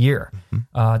end of the year,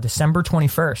 December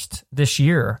 21st this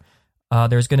year.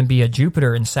 There's going to be a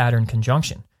Jupiter and Saturn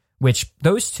conjunction, which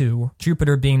those two,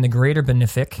 Jupiter being the greater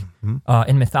benefic,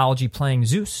 in mythology playing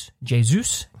Zeus,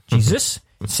 Jesus,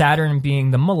 Saturn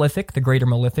being the malefic, the greater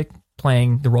malefic,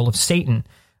 playing the role of Satan.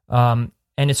 And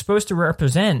it's supposed to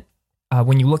represent,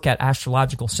 when you look at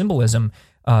astrological symbolism,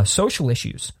 social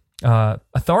issues,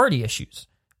 authority issues,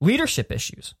 leadership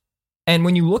issues. And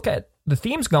when you look at the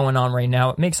themes going on right now,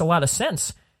 it makes a lot of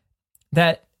sense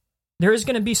that there is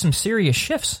going to be some serious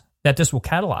shifts that this will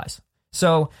catalyze.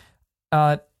 So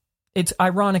it's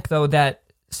ironic, though, that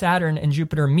Saturn and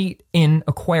Jupiter meet in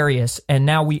Aquarius, and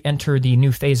now we enter the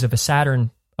new phase of a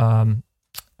Saturn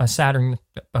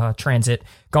transit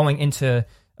going into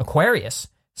Aquarius.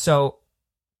 So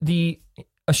the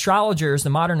astrologers,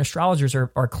 the modern astrologers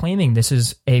are claiming this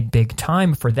is a big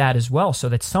time for that as well. So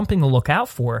that's something to look out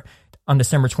for. On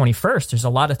December 21st, there's a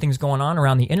lot of things going on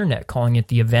around the internet, calling it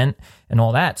the event and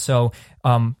all that. So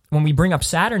when we bring up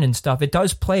Saturn and stuff, it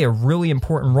does play a really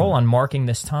important role on marking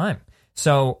this time.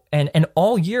 So, and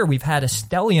all year we've had a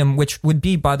stellium, which would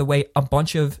be, by the way, a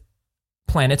bunch of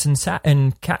planets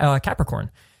in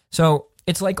Capricorn. So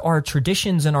it's like our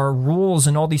traditions and our rules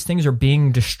and all these things are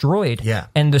being destroyed. Yeah.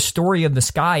 And the story of the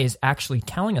sky is actually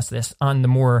telling us this on the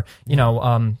more,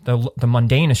 the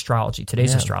mundane astrology,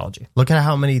 today's astrology. Look at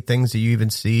how many things that you even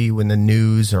see when the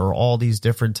news or all these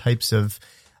different types of,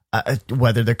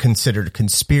 whether they're considered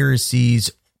conspiracies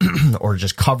or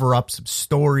just cover-ups of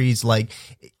stories. Like,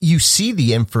 you see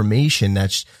the information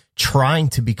that's trying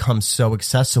to become so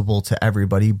accessible to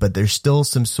everybody, but there's still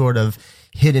some sort of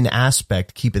hidden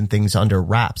aspect keeping things under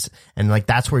wraps. And like,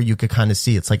 that's where you could kind of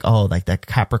see, it's like, oh, like that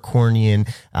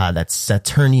Capricornian, that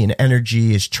Saturnian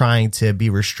energy is trying to be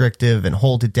restrictive and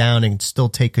hold it down and still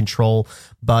take control.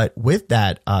 But with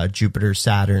that Jupiter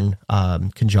Saturn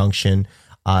conjunction,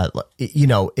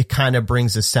 it kind of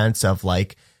brings a sense of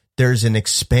like, there's an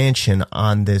expansion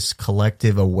on this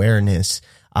collective awareness,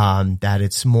 that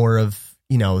it's more of,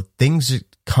 things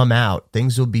come out,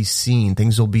 things will be seen,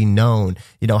 things will be known.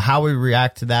 How we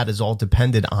react to that is all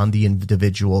dependent on the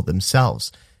individual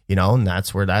themselves, and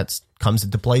that's where that comes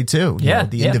into play too.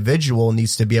 The individual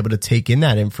needs to be able to take in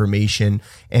that information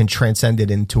and transcend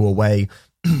it into a way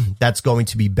that's going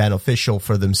to be beneficial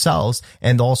for themselves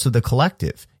and also the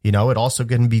collective. It also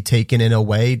can be taken in a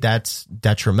way that's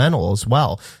detrimental as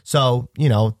well. So,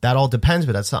 that all depends,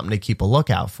 but that's something to keep a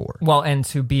lookout for. Well, and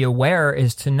to be aware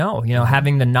is to know,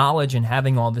 having the knowledge and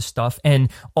having all this stuff.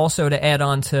 And also to add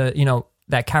on to,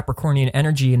 that Capricornian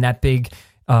energy and that big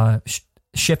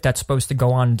shift that's supposed to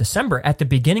go on in December. At the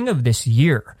beginning of this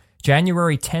year,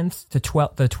 January 10th to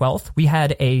the 12th, we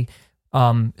had a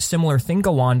similar thing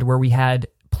go on to where we had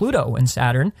Pluto and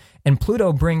Saturn, and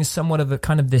Pluto brings somewhat of a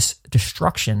kind of this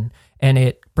destruction, and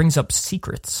it brings up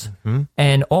secrets.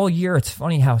 And all year, it's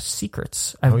funny how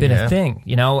secrets have been a thing,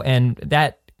 and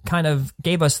that kind of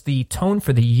gave us the tone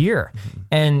for the year.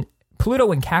 And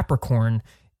Pluto in Capricorn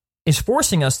is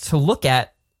forcing us to look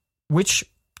at which,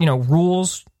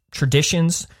 rules,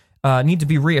 traditions need to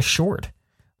be reassured.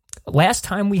 Last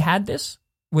time we had this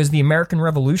was the American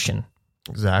Revolution.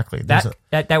 Exactly.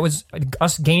 That was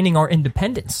us gaining our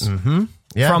independence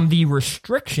from the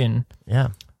restriction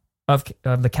of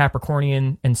the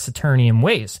Capricornian and Saturnian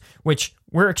ways, which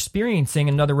we're experiencing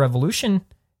another revolution.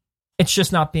 It's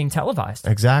just not being televised.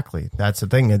 Exactly. That's the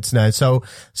thing. It's not, so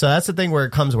that's the thing where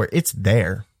it comes where it's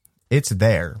there. It's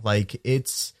there. Like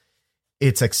it's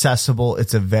accessible.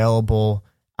 It's available.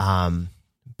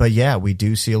 But yeah, we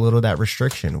do see a little of that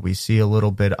restriction. We see a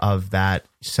little bit of that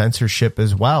censorship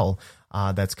as well.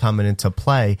 That's coming into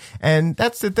play. And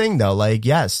that's the thing though, like,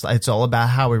 yes, it's all about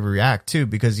how we react too,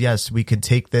 because yes, we could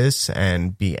take this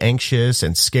and be anxious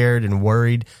and scared and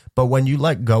worried. But when you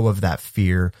let go of that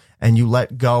fear and you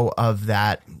let go of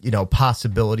that,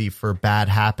 possibility for bad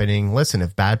happening, listen,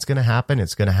 if bad's going to happen,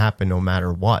 it's going to happen no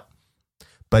matter what.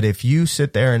 But if you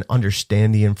sit there and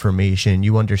understand the information,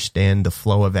 you understand the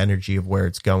flow of energy of where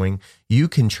it's going, you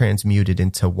can transmute it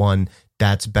into one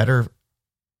that's better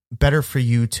for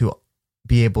you to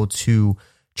be able to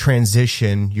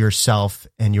transition yourself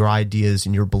and your ideas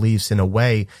and your beliefs in a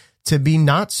way to be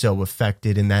not so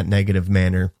affected in that negative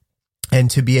manner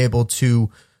and to be able to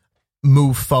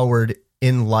move forward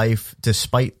in life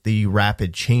despite the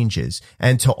rapid changes,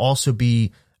 and to also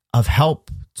be of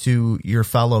help to your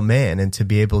fellow man, and to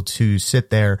be able to sit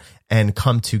there and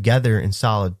come together in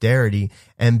solidarity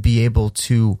and be able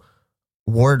to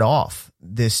ward off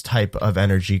this type of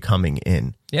energy coming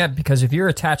in. Yeah, because if you're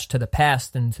attached to the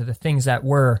past and to the things that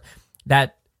were,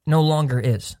 that no longer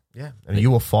is. Yeah, and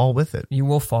you will fall with it. You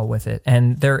will fall with it.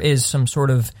 And there is some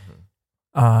sort of,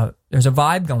 there's a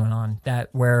vibe going on that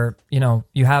where,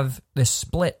 you have this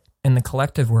split in the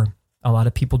collective where a lot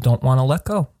of people don't want to let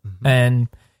go. And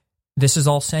this is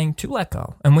all saying to let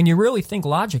go. And when you really think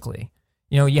logically,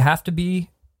 you have to be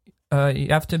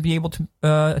able to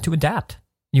adapt.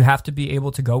 You have to be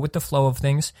able to go with the flow of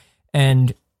things.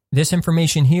 And this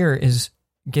information here is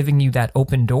giving you that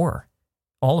open door.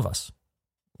 All of us.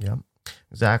 Yeah,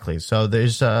 exactly. So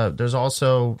there's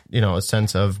also, a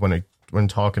sense of when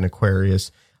talking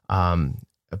Aquarius,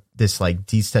 this like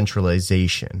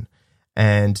decentralization.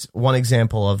 And one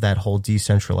example of that whole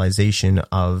decentralization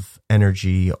of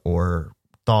energy or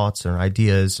thoughts or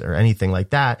ideas or anything like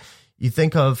that, you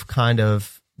think of kind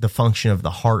of the function of the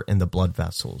heart and the blood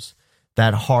vessels.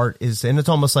 That heart is, and it's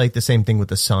almost like the same thing with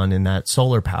the sun and that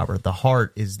solar power. The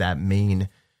heart is that main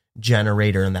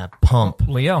generator and that pump.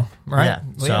 Leo, right? Yeah.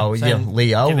 Leo. So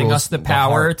Leo giving us the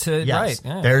power to, yes.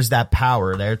 Right. Yeah. There's that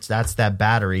power. That's that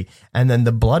battery. And then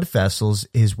the blood vessels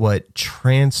is what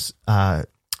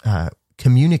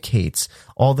communicates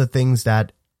all the things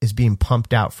that is being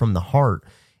pumped out from the heart.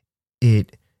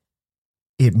 It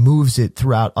moves it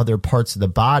throughout other parts of the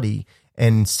body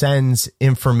and sends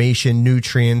information,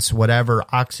 nutrients, whatever,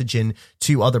 oxygen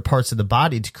to other parts of the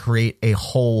body to create a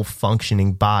whole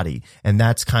functioning body. And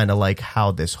that's kind of like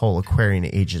how this whole Aquarian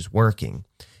age is working.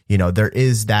 There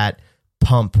is that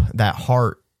pump, that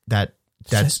heart,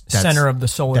 that's center of the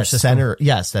solar system.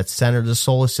 That center of the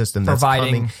solar system that's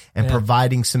coming and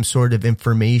providing some sort of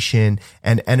information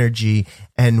and energy.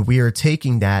 And we are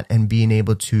taking that and being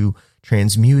able to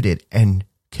transmute it and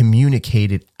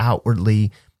communicate it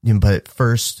outwardly, but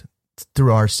first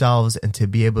through ourselves, and to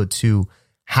be able to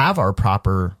have our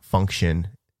proper function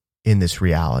in this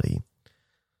reality.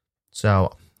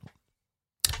 So,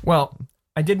 well,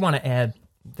 I did want to add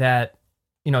that,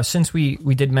 since we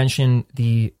did mention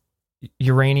the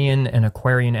Uranian and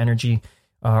Aquarian energy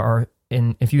are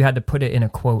in, if you had to put it in a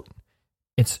quote,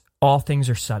 it's all things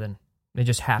are sudden. They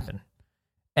just happen.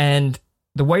 And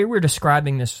the way we're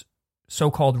describing this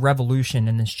so-called revolution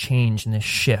and this change and this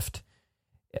shift,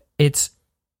 it's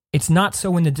not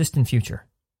so in the distant future.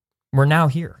 We're now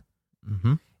here.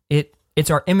 Mm-hmm. It's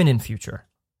our imminent future,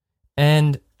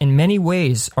 and in many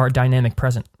ways, our dynamic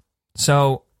present.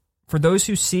 So, for those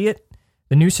who see it,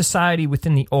 the new society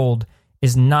within the old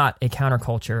is not a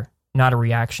counterculture, not a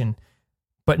reaction,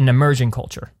 but an emerging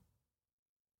culture.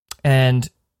 And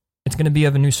it's going to be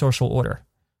of a new social order.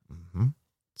 Mm-hmm.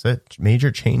 That's it.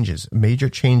 Major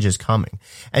changes coming.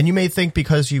 And you may think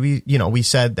because we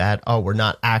said that, we're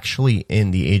not actually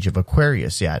in the age of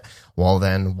Aquarius yet. Well,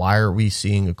 then why are we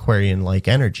seeing Aquarian-like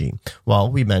energy?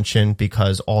 Well, we mentioned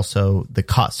because also the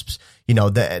cusps,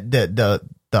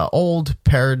 the old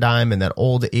paradigm and that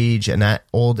old age and that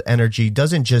old energy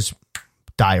doesn't just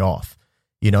die off.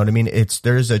 You know what I mean?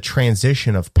 There's a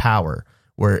transition of power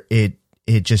where it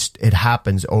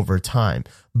happens over time.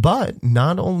 But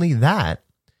not only that,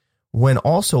 when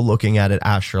also looking at it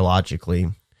astrologically,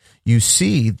 you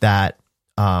see that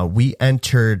we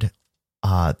entered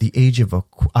the age of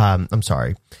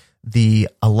the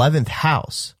 11th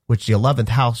house, which the 11th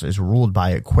house is ruled by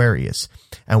Aquarius,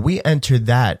 and we entered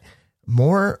that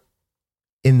more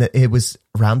it was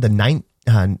around the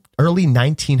early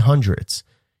 1900s.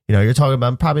 You're talking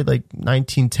about probably like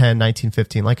 1910,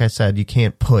 1915. Like I said, you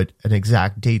can't put an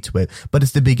exact date to it, but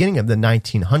it's the beginning of the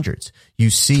 1900s. You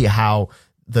see how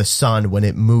the sun, when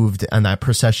it moved on that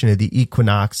precession of the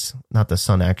equinox, not the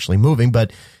sun actually moving,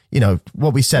 but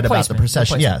what we said about the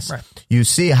precession. Yes. Right. You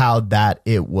see how that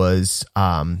it was,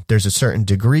 there's a certain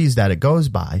degrees that it goes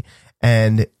by,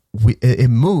 and it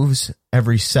moves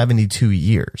every 72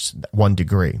 years, 1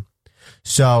 degree.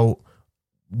 So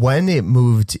when it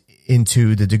moved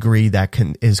into the degree that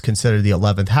is considered the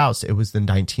 11th house, it was the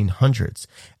 1900s.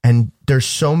 And there's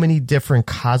so many different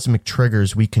cosmic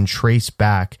triggers we can trace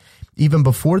back even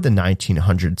before the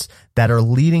 1900s that are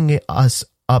leading us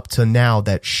up to now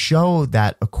that show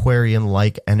that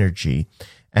Aquarian-like energy.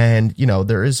 And,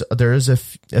 there is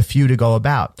a few to go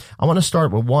about. I want to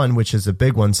start with one, which is a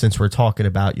big one since we're talking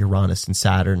about Uranus and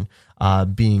Saturn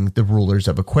being the rulers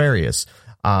of Aquarius.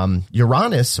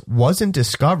 Uranus wasn't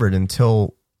discovered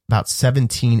until about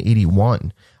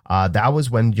 1781. That was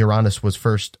when Uranus was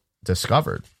first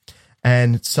discovered.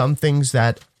 And some things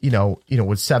that, with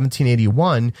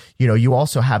 1781, you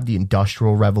also have the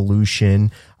Industrial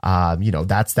Revolution.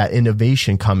 That's that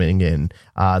innovation coming in.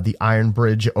 The Iron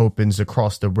Bridge opens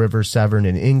across the River Severn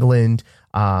in England.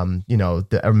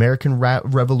 The American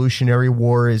Revolutionary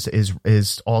War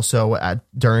is also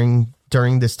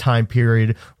during this time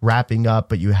period wrapping up,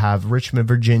 but you have Richmond,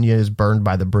 Virginia is burned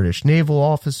by the British naval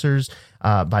officers,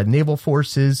 by naval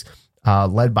forces,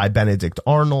 led by Benedict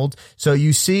Arnold. So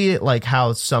you see it like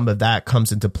how some of that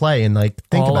comes into play, and like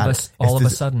think about it. All of a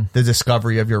sudden, the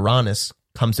discovery of Uranus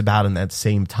comes about in that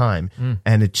same time,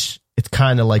 and it's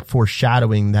kind of like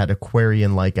foreshadowing that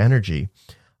Aquarian-like energy.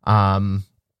 Yeah,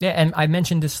 and I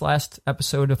mentioned this last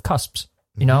episode of cusps.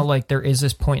 Like there is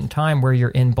this point in time where you're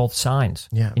in both signs.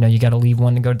 Yeah. You got to leave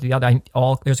one to go to the other.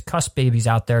 There's cusp babies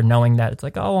out there knowing that it's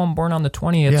like, oh, I'm born on the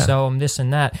 20th, so I'm this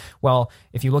and that. Well,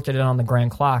 if you looked at it on the grand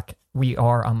clock, we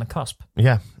are on the cusp.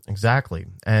 Yeah, exactly.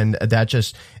 And it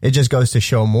just goes to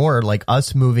show more like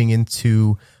us moving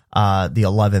into the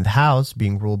 11th house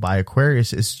being ruled by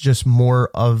Aquarius is just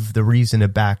more of the reason to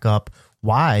back up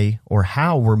why or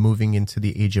how we're moving into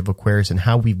the age of Aquarius and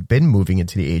how we've been moving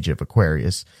into the age of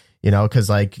Aquarius. Because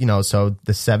so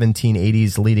the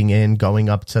 1780s leading in, going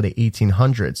up to the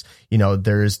 1800s,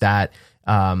 there's that,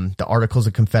 the Articles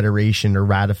of Confederation are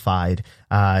ratified.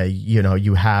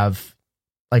 You have,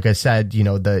 like I said,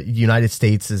 the United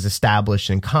States is established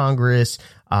in Congress.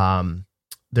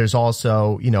 There's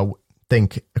also,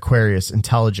 think Aquarius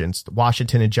intelligence.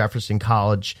 Washington and Jefferson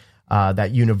College, that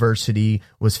university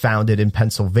was founded in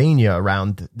Pennsylvania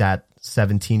around that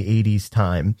 1780s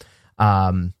time.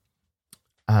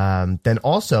 Then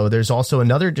also, there's also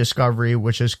another discovery,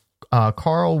 which is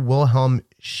Carl Wilhelm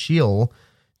Scheele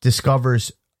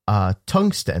discovers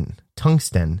tungsten.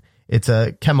 Tungsten. It's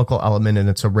a chemical element and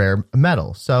it's a rare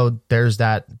metal. So there's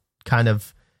that kind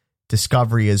of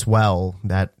discovery as well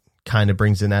that kind of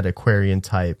brings in that Aquarian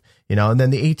type, And then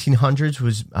the 1800s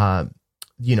was,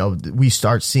 we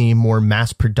start seeing more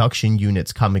mass production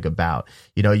units coming about.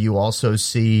 You also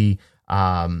see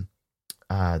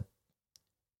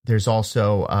there's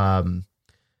also,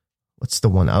 what's the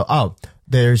one?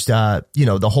 There's,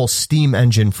 the whole steam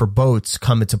engine for boats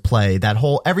come into play.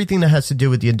 Everything that has to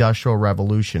do with the Industrial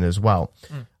Revolution as well.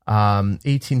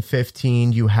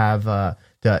 1815, you have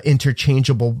the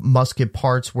interchangeable musket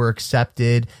parts were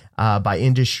accepted by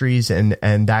industries,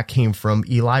 and that came from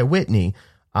Eli Whitney.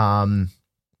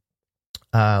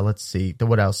 let's see.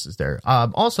 What else is there?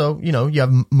 Also, you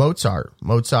have Mozart.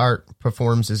 Mozart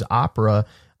performs his opera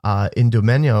in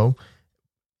Domenico,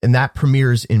 and that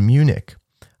premieres in Munich.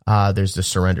 There's the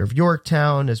surrender of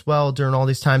Yorktown as well during all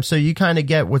these times. So you kind of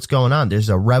get what's going on. There's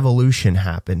a revolution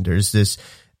happened. There's this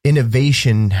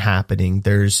innovation happening.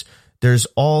 There's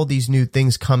all these new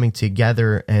things coming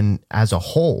together and as a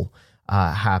whole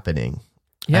happening.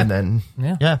 Yeah. And then,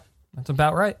 yeah. That's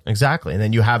about right. Exactly. And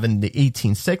then you have in the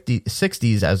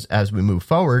 1860s, as we move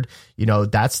forward,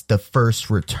 that's the first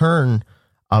return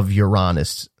of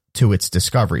Uranus to its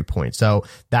discovery point. So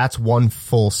that's one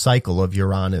full cycle of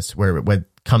Uranus where it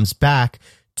comes back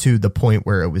to the point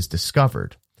where it was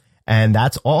discovered. And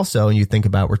that's also, and you think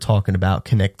about, we're talking about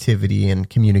connectivity and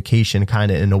communication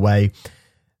kind of in a way,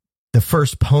 the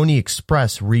first Pony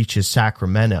Express reaches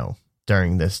Sacramento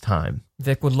during this time.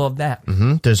 Vic would love that.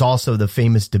 Mm-hmm. There's also the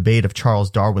famous debate of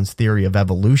Charles Darwin's theory of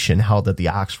evolution held at the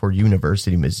Oxford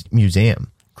University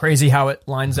Museum. Crazy how it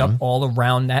lines up all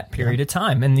around that period of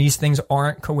time. And these things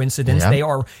aren't coincidence. They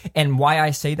are. And why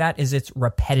I say that is it's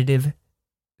repetitive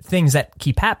things that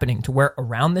keep happening to where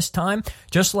around this time,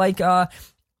 just like the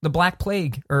Black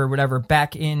Plague or whatever,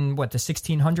 back in the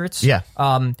 1600s. Yeah.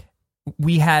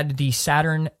 We had the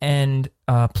Saturn and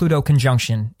Pluto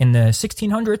conjunction in the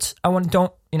 1600s.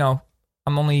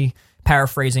 I'm only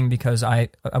paraphrasing because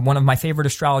one of my favorite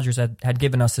astrologers had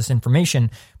given us this information.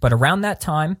 But around that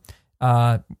time,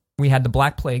 we had the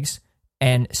Black Plagues,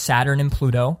 and Saturn and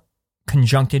Pluto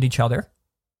conjuncted each other.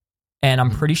 And I'm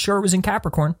pretty sure it was in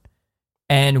Capricorn.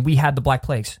 And we had the Black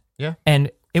Plagues. Yeah.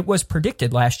 And it was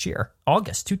predicted last year,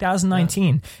 August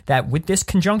 2019, that with this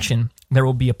conjunction, there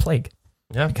will be a plague.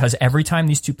 Yeah. Because every time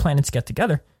these two planets get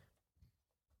together,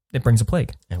 it brings a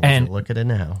plague. And look at it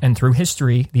now. And through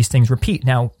history, these things repeat.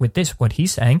 Now, with this, what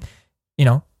he's saying,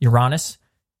 Uranus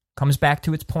comes back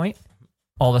to its point.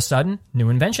 All of a sudden, new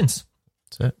inventions.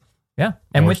 That's it. Yeah.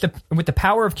 And with the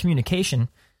power of communication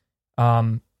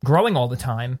growing all the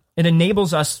time, it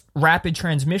enables us rapid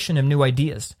transmission of new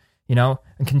ideas. A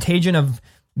contagion of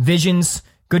visions,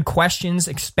 good questions,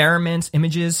 experiments,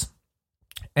 images.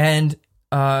 And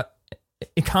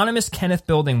economist Kenneth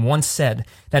Bilding once said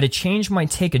that a change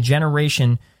might take a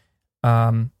generation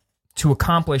to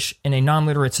accomplish in a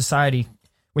non-literate society,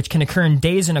 which can occur in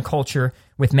days in a culture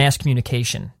with mass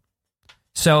communication.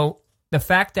 So the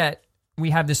fact that we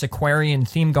have this Aquarian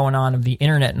theme going on of the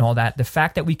internet and all that, the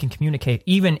fact that we can communicate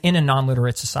even in a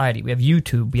non-literate society, we have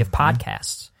YouTube, we have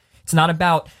podcasts. It's not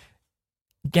about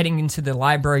getting into the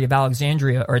Library of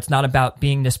Alexandria, or it's not about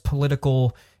being this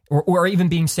political or even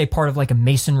being, say, part of like a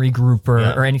masonry group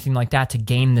or anything like that to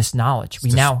gain this knowledge.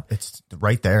 It's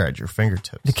right there at your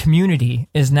fingertips. The community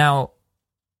is now,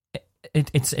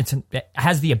 it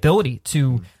has the ability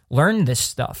to learn this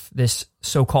stuff, this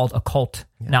so-called occult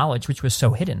knowledge, which was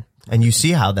so hidden. And you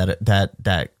see how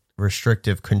that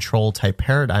restrictive control type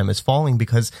paradigm is falling,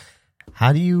 because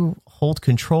how do you hold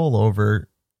control over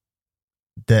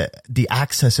the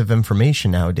access of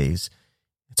information nowadays?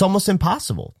 It's almost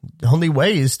impossible. The only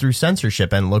way is through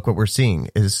censorship, and look what we're seeing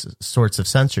is sorts of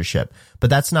censorship. But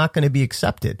that's not going to be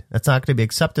accepted. That's not going to be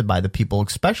accepted by the people,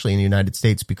 especially in the United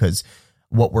States, because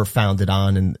what we're founded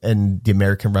on and the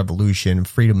American Revolution,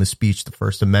 freedom of speech, the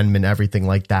First Amendment, everything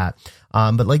like that.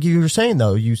 But like you were saying,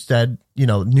 though, you said,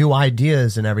 new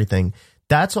ideas and everything.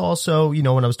 That's also,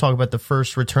 when I was talking about the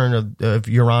first return of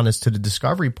Uranus to the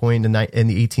discovery point in the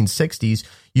 1860s,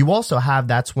 you also have,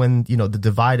 that's when, the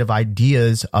divide of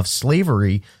ideas of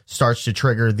slavery starts to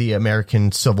trigger the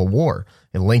American Civil War.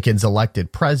 And Lincoln's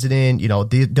elected president,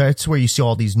 that's where you see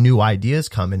all these new ideas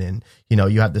coming in.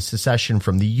 You have the secession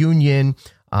from the Union,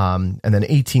 and then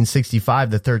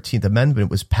 1865, the 13th Amendment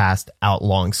was passed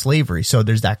outlawing slavery. So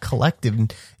there's that collective,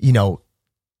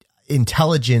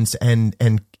 intelligence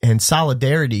and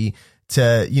solidarity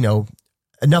to,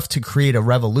 enough to create a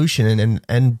revolution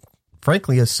and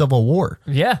frankly, a civil war.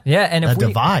 Yeah. Yeah. And a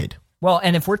divide. Well,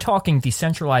 and if we're talking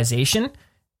decentralization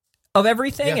of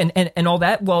everything and all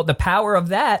that, well, the power of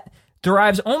that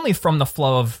derives only from the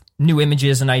flow of new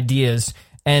images and ideas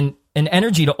and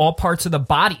energy to all parts of the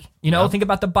body. Think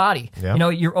about the body.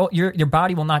 Yep. Your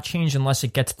body will not change unless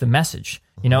it gets the message.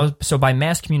 So by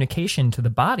mass communication to the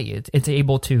body, it's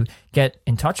able to get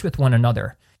in touch with one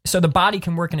another. So the body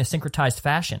can work in a syncretized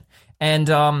fashion.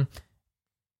 And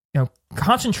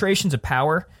concentrations of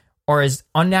power are as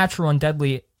unnatural and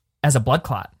deadly as a blood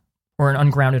clot or an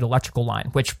ungrounded electrical line,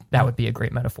 which that would be a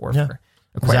great metaphor for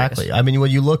Aquarius. Exactly. I mean,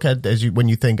 when you look at, when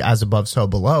you think as above, so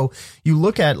below, you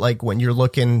look at like when you're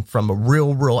looking from a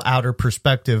real outer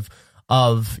perspective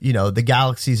of, the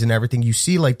galaxies and everything, you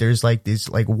see like there's like these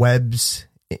like webs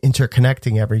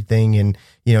interconnecting everything and,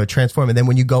 transform. And then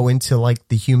when you go into like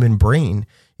the human brain,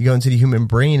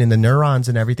 and the neurons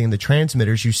and everything, the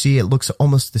transmitters, you see it looks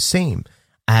almost the same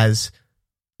as,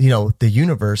 the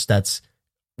universe that's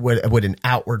with an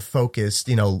outward focus,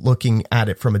 looking at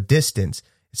it from a distance.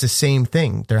 It's the same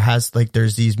thing.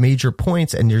 There's these major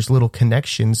points and there's little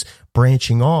connections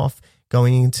branching off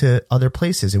going into other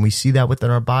places. And we see that within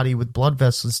our body with blood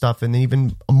vessels and stuff, and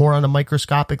even more on a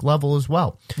microscopic level as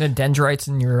well. The dendrites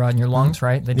in your lungs,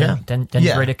 right? The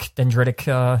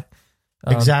dendritic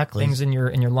exactly things in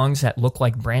your lungs that look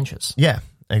like branches. Yeah,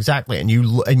 exactly. And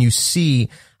you see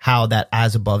how that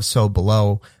as above, so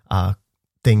below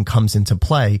thing comes into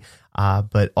play.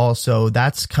 But also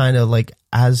that's kind of like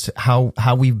as how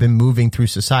we've been moving through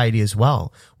society as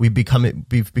well. We've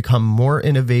become more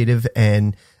innovative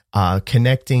and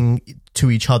connecting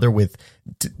to each other with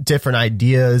different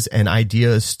ideas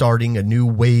starting a new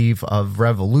wave of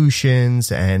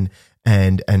revolutions and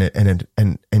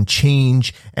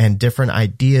change and different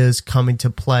ideas coming to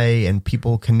play and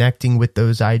people connecting with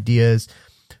those ideas.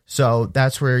 So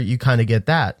that's where you kind of get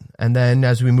that. And then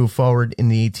as we move forward in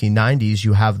the 1890s,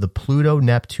 you have the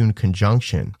Pluto-Neptune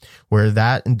conjunction, where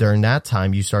during that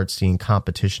time, you start seeing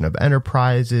competition of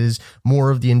enterprises, more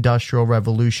of the Industrial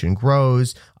Revolution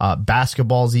grows,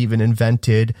 basketball's even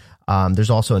invented. There's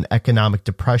also an economic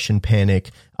depression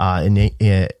panic in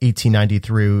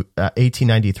 1893 to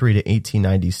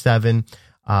 1897.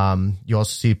 You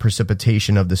also see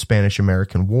precipitation of the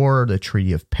Spanish-American War, the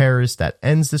Treaty of Paris that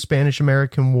ends the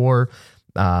Spanish-American War.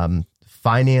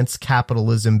 Finance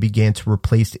capitalism began to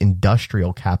replace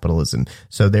industrial capitalism.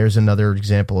 So there's another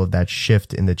example of that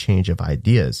shift in the change of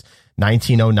ideas.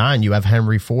 1909, you have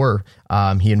Henry Ford.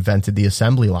 He invented the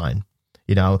assembly line.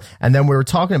 And then we were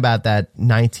talking about that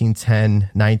 1910,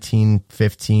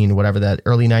 1915, whatever, that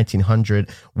early 1900,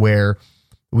 where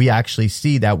we actually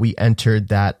see that we entered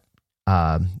that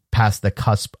past the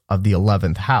cusp of the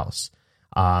 11th house,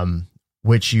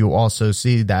 which you also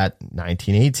see that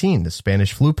 1918, the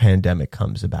Spanish flu pandemic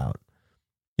comes about.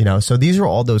 So these are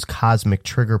all those cosmic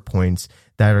trigger points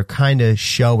that are kind of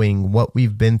showing what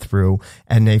we've been through.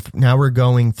 And now we're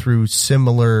going through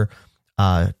similar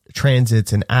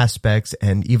transits and aspects.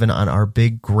 And even on our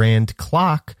big grand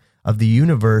clock of the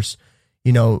universe,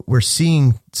 we're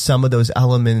seeing some of those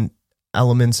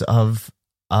elements of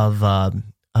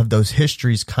those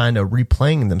histories kind of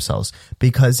replaying themselves,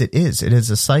 because it is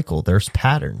a cycle. There's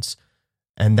patterns,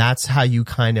 and that's how you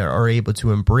kind of are able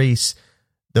to embrace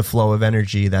the flow of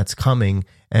energy that's coming,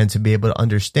 and to be able to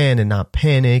understand and not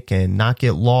panic and not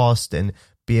get lost, and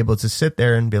be able to sit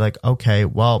there and be like, okay,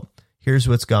 well, here's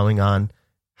what's going on.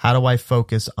 How do I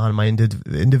focus on my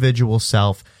individual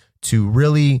self to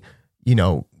really,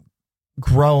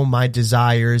 grow my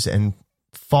desires and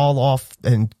fall off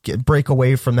and break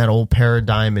away from that old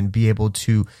paradigm, and be able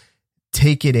to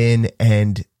take it in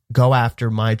and go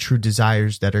after my true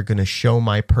desires that are going to show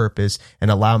my purpose and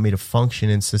allow me to function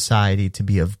in society to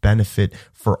be of benefit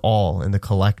for all in the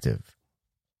collective.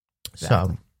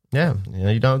 Exactly. So, yeah,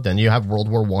 then you have World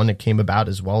War I that came about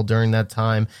as well during that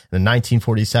time. The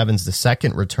 1947 is the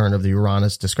second return of the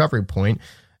Uranus discovery point.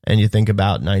 And you think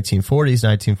about 1940s,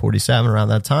 1947, around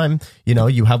that time,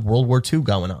 you have World War II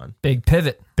going on. Big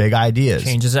pivot. Big ideas.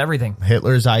 Changes everything.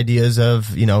 Hitler's ideas of,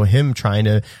 him trying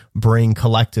to bring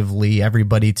collectively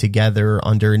everybody together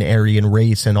under an Aryan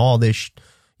race and all this,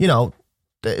 there's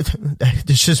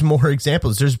just more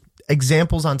examples. There's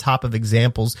examples on top of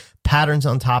examples, patterns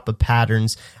on top of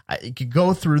patterns. You could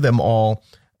go through them all.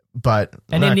 But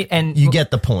you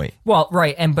get the point. Well,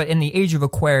 right. But in the Age of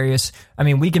Aquarius,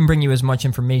 we can bring you as much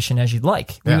information as you'd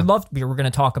like. We would love to be. We're going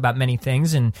to talk about many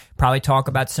things and probably talk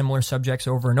about similar subjects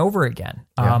over and over again.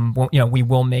 Yeah. We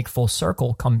will make full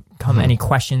circle come any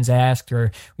questions asked,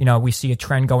 or, we see a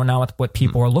trend going on with what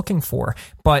people are looking for.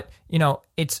 But,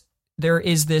 there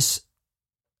is this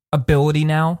ability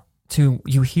now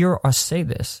you hear us say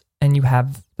this, and you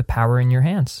have the power in your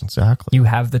hands. Exactly. You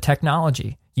have the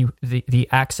technology. The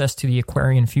access to the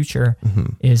Aquarian future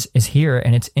is here,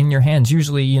 and it's in your hands.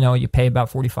 Usually, you pay about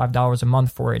 $45 a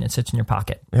month for it, and it sits in your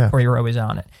pocket, or you're always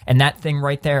on it. And that thing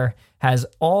right there has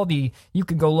you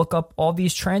could go look up all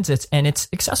these transits, and it's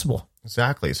accessible.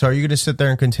 Exactly. So are you going to sit there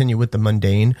and continue with the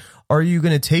mundane? Or are you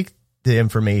going to take the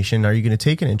information? Are you going to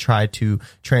take it and try to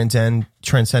transcend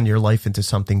your life into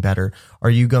something better? Are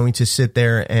you going to sit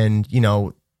there and,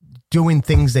 doing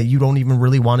things that you don't even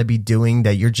really want to be doing,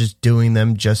 that you're just doing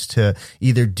them just to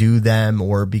either do them,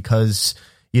 or because,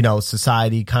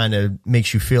 society kind of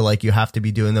makes you feel like you have to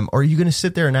be doing them? Or are you going to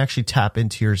sit there and actually tap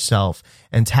into yourself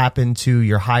and tap into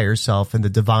your higher self and the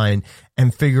divine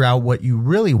and figure out what you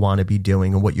really want to be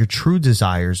doing and what your true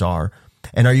desires are?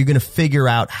 And are you going to figure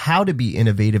out how to be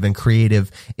innovative and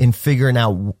creative in figuring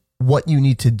out what you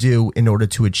need to do in order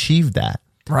to achieve that?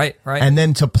 Right. And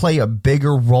then to play a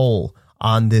bigger role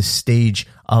on this stage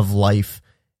of life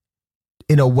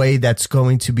in a way that's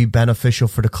going to be beneficial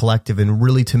for the collective and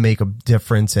really to make a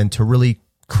difference and to really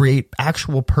create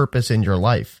actual purpose in your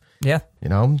life. Yeah.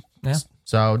 Yeah.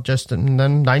 So just in the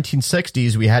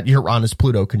 1960s, we had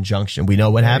Uranus-Pluto conjunction. We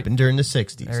know what happened during the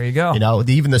 60s. There you go.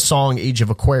 Even the song Age of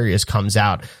Aquarius comes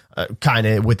out kind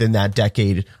of within that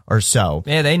decade or so.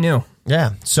 Yeah, they knew.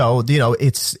 Yeah. So,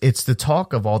 it's the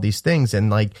talk of all these things. And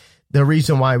like the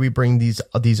reason why we bring these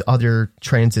other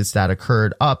transits that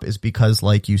occurred up is because,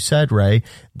 like you said, Ray,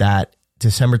 that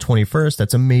December 21st,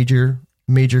 that's a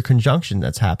major conjunction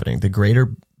that's happening. The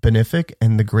greater benefic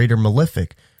and the greater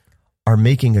malefic are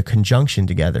making a conjunction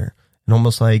together, and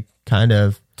almost like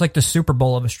it's like the Super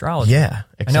Bowl of astrology. Yeah,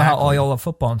 exactly. I know how all y'all love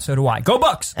football, and so do I. Go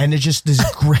Bucks! And it's just this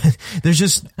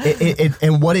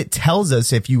and what it tells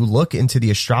us, if you look into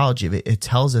the astrology of it, it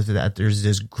tells us that there's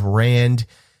this grand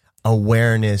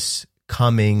awareness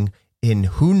coming in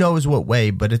who knows what way,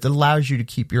 but it allows you to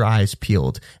keep your eyes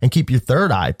peeled and keep your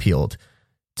third eye peeled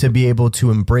to be able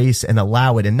to embrace and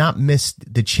allow it and not miss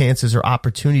the chances or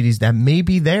opportunities that may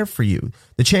be there for you.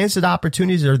 The chances and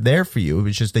opportunities are there for you.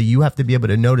 It's just that you have to be able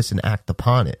to notice and act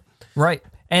upon it. Right.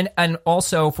 And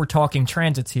also, if we're talking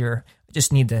transits here, I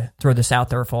just need to throw this out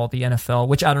there for all the NFL,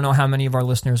 which I don't know how many of our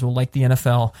listeners will like the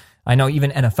NFL. I know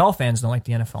even NFL fans don't like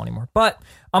the NFL anymore. But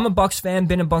I'm a Bucks fan,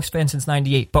 been a Bucks fan since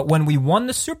 98. But when we won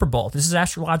the Super Bowl, this is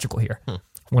astrological here.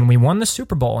 When we won the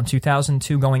Super Bowl in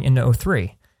 2002 going into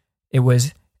 2003, it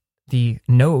was the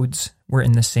nodes were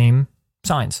in the same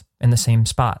signs, in the same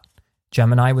spot.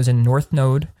 Gemini was in North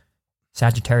Node,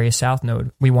 Sagittarius South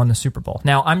Node. We won the Super Bowl.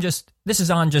 Now, this is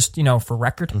on just, for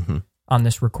record on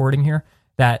this recording here,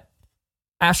 that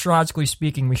astrologically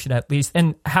speaking, we should at least,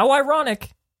 and how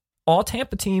ironic, all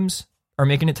Tampa teams are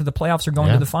making it to the playoffs or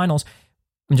going to the finals.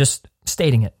 I'm just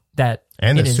stating it.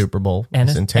 And the Super Bowl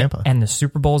is in Tampa. And the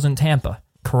Super Bowl's in Tampa.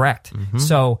 Correct.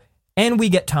 So, and we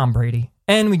get Tom Brady,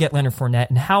 and we get Leonard Fournette,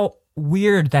 and how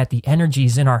weird that the energy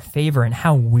is in our favor, and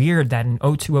how weird that in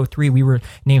 02-03 we were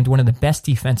named one of the best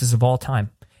defenses of all time,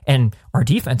 and our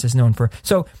defense is known for.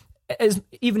 So,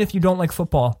 even if you don't like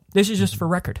football, this is just for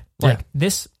record. Like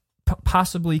this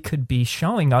possibly could be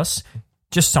showing us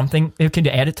just something. It could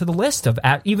add it to the list of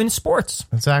even sports.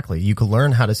 Exactly. You could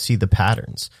learn how to see the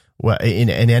patterns in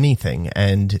anything,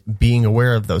 and being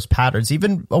aware of those patterns,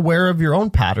 even aware of your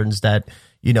own patterns that.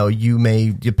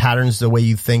 The patterns, the way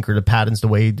you think, or the patterns, the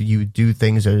way you do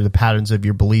things, or the patterns of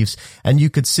your beliefs. And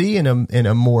you could see in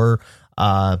a more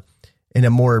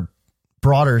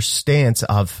broader stance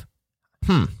of,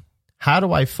 how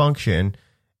do I function?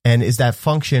 And is that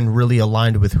function really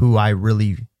aligned with who I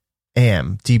really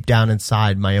am deep down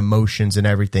inside, my emotions and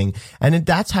everything? And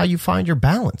that's how you find your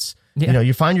balance. Yeah.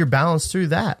 You find your balance through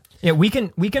that. Yeah, we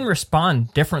can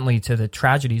respond differently to the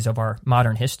tragedies of our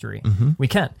modern history. We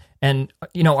can. And,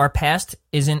 our past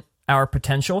isn't our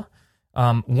potential.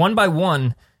 One by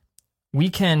one, we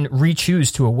can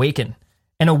re-choose to awaken.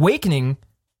 And awakening,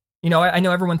 I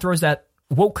know everyone throws that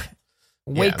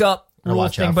wake up rule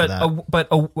thing, but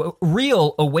a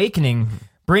real awakening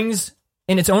brings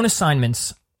in its own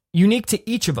assignments unique to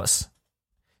each of us.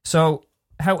 So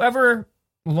however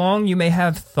long you may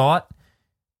have thought,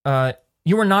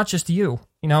 you are not just you.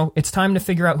 It's time to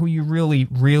figure out who you really,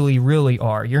 really, really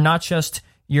are. You're not just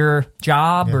your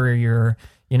job or your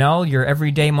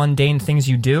everyday mundane things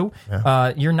you do.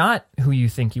 You're not who you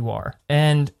think you are.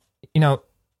 And,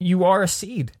 you are a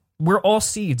seed. We're all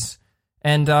seeds.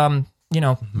 And,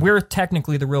 we're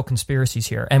technically the real conspiracies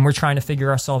here, and we're trying to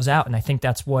figure ourselves out. And I think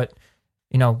that's what,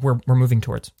 we're moving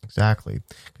towards. Exactly.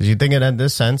 Because you think it in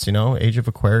this sense, Age of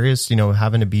Aquarius,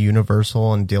 having to be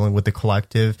universal and dealing with the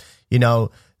collective,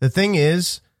 the thing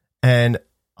is, and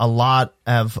a lot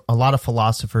of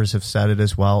philosophers have said it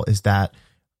as well, is that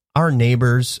our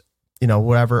neighbors,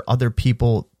 whatever other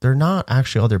people, they're not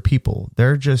actually other people.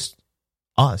 They're just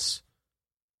us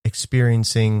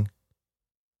experiencing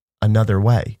another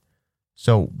way.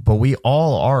 So, but we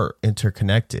all are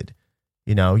interconnected.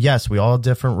 Yes, we all have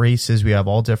different races. We have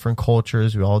all different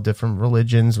cultures. We all have different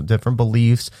religions, different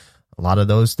beliefs. A lot of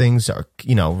those things are,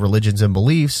 religions and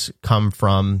beliefs come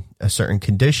from a certain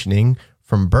conditioning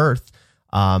from birth.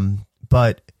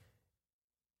 But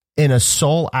in a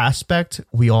soul aspect,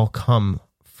 we all come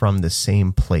from the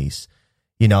same place.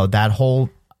 That whole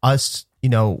us,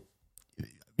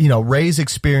 Ray's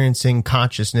experiencing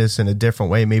consciousness in a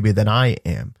different way maybe than I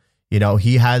am.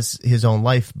 He has his own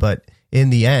life, but in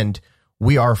the end,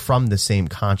 we are from the same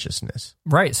consciousness.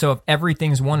 Right. So if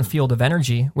everything's one field of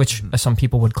energy, which some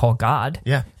people would call God,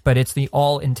 but it's the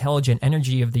all-intelligent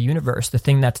energy of the universe, the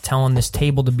thing that's telling this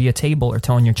table to be a table, or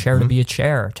telling your chair to be a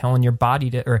chair, telling your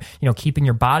body to, or keeping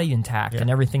your body intact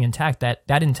and everything intact,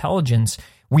 that intelligence,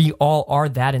 we all are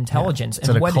that intelligence. It's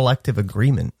a collective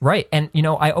agreement. Right. And,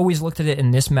 I always looked at it in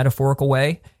this metaphorical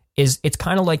way, it's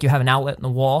kind of like you have an outlet in the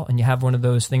wall, and you have one of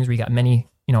those things where you got many,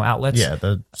 outlets. Yeah,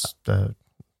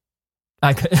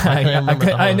 I couldn't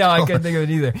think of it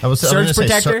either. Surge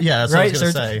protector? That's right? What I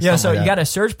was going to say. So you got a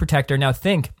surge protector. Now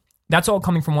think, that's all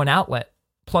coming from one outlet,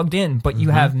 plugged in, but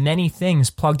you have many things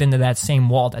plugged into that same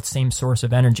wall, that same source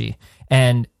of energy.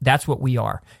 And that's what we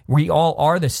are. We all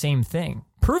are the same thing.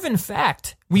 Proven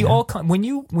fact. We all come, when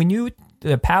you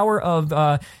the power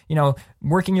of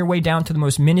working your way down to the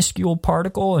most minuscule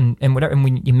particle and whatever, and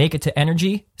when you make it to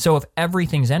energy. So if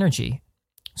everything's energy,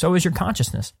 so is your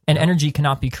consciousness, and energy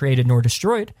cannot be created nor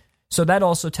destroyed. So that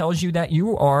also tells you that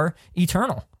you are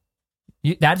eternal.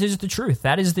 That is the truth.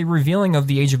 That is the revealing of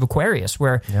the Age of Aquarius,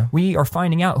 where we are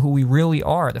finding out who we really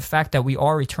are. The fact that we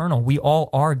are eternal. We all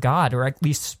are God, or at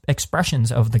least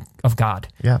expressions of God.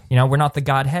 Yeah. We're not the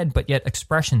Godhead, but yet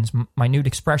expressions, minute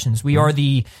expressions. We are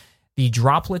the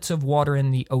droplets of water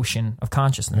in the ocean of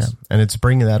consciousness. Yeah. And it's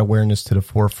bringing that awareness to the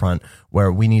forefront,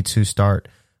 where we need to start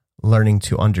learning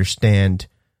to understand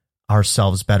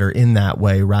ourselves better in that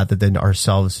way, rather than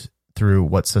ourselves through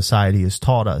what society has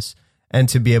taught us, and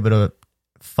to be able to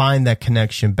find that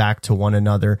connection back to one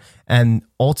another, and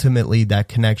ultimately that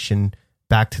connection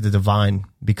back to the divine,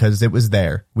 because it was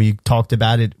there. We talked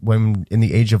about it when in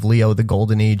the age of Leo, the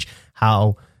golden age,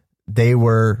 how they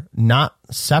were not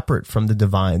separate from the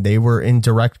divine. They were in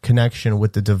direct connection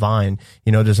with the divine.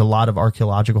 There's a lot of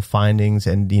archaeological findings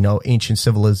and, ancient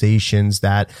civilizations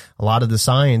that a lot of the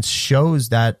science shows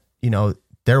that,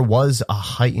 there was a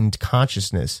heightened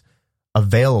consciousness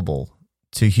available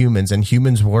to humans, and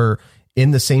humans were in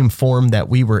the same form that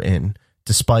we were in,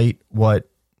 despite what,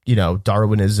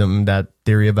 Darwinism, that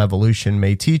theory of evolution,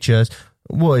 may teach us,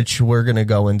 which we're going to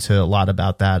go into a lot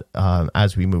about that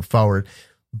as we move forward.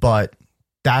 But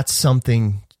that's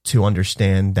something to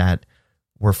understand, that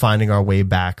we're finding our way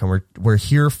back, and we're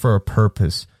here for a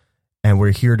purpose, and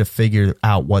we're here to figure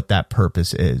out what that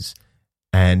purpose is.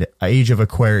 And Age of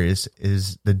Aquarius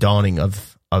is the dawning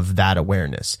of that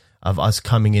awareness, of us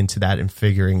coming into that and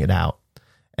figuring it out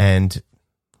and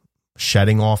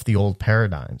shedding off the old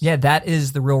paradigms. Yeah, that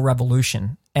is the real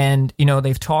revolution. And,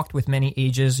 they've talked with many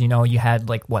ages. You had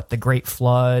the Great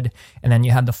Flood, and then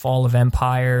you had the fall of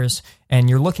empires, and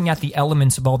you're looking at the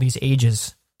elements of all these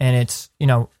ages. And it's,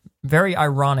 very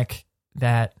ironic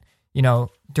that,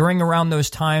 during around those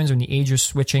times when the age was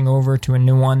switching over to a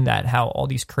new one, that how all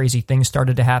these crazy things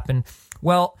started to happen.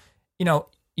 Well, you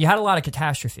had a lot of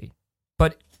catastrophe,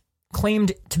 but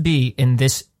claimed to be in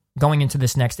this, going into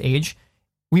this next age,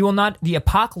 the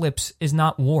apocalypse is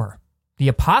not war. The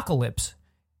apocalypse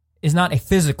is not a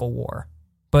physical war,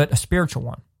 but a spiritual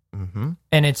one. Mm-hmm.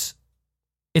 And it's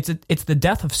the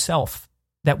death of self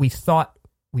that we thought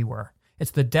we were.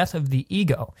 It's the death of the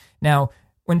ego. Now,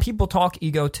 when people talk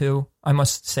ego too, I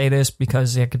must say this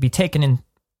because it could be taken in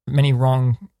many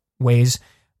wrong ways,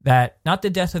 that not the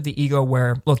death of the ego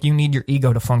where, look, you need your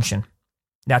ego to function.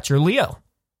 That's your Leo.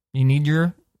 You need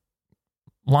your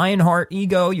Lionheart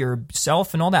ego, your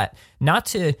self, and all that. Not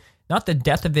the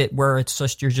death of it where it's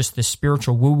just you're just this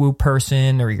spiritual woo-woo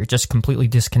person, or you're just completely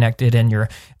disconnected and you're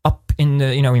up in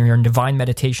the, you're in divine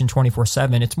meditation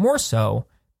 24/7. It's more so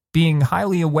being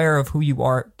highly aware of who you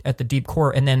are at the deep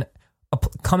core, and then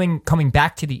coming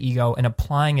back to the ego and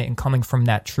applying it and coming from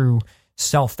that true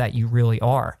self that you really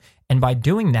are. And by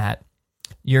doing that,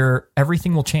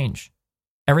 everything will change.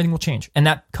 Everything will change. And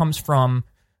that comes from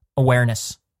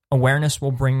awareness. Awareness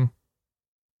will bring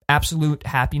absolute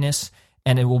happiness,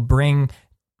 and it will bring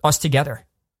us together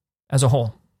as a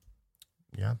whole.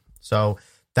 Yeah. So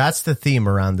that's the theme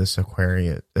around this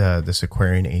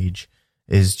Aquarian age,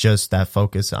 is just that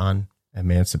focus on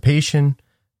emancipation,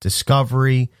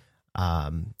 discovery,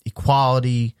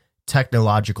 equality,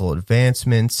 technological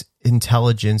advancements,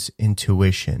 intelligence,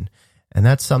 intuition. And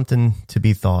that's something to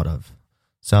be thought of.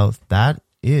 So that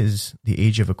is the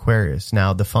Age of Aquarius.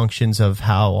 Now, the functions of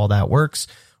how all that works,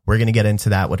 we're going to get into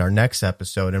that with our next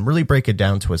episode and really break it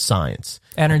down to a science.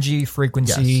 Energy,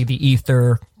 frequency, the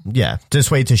ether. Yeah,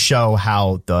 this way to show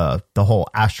how the whole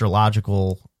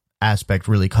astrological aspect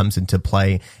really comes into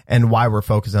play, and why we're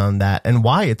focused on that, and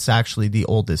why it's actually the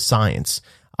oldest science,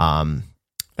 and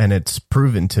it's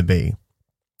proven to be.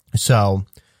 So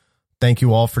thank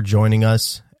you all for joining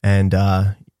us. And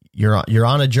you're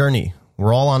on a journey.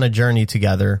 We're all on a journey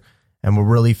together, and we're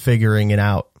really figuring it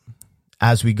out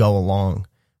as we go along.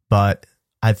 But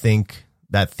I think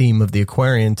that theme of the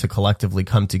Aquarian, to collectively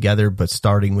come together, but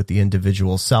starting with the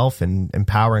individual self and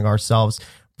empowering ourselves,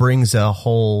 brings a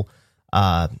whole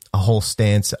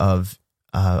stance of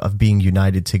being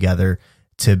united together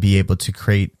to be able to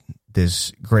create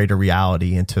this greater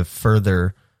reality and to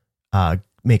further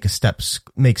make steps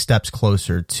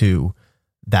closer to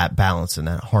that balance and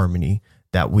that harmony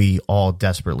that we all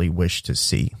desperately wish to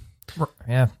see.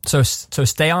 Yeah. So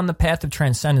stay on the path of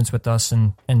transcendence with us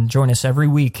and join us every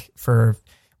week, for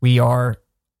we are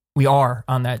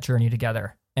on that journey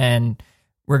together, and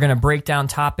we're going to break down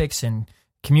topics and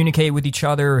communicate with each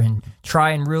other and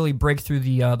try and really break through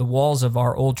the walls of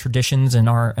our old traditions and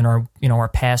our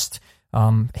past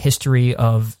history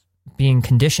of being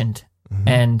conditioned,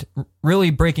 and really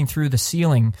breaking through the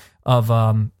ceiling of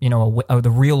of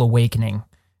the real awakening.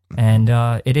 And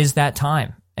it is that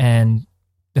time. And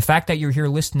the fact that you're here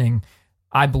listening,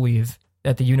 I believe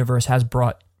that the universe has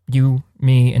brought you,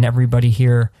 me, and everybody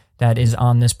here that is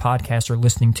on this podcast or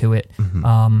listening to it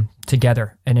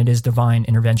together, and it is divine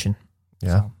intervention.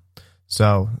 Yeah.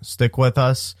 So stick with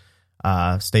us.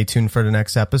 Stay tuned for the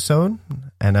next episode.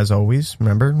 And as always,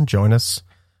 remember, join us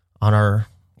on our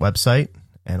website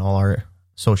and all our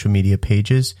social media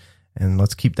pages. And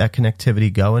let's keep that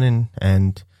connectivity going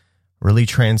and really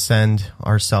transcend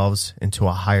ourselves into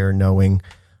a higher knowing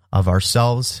of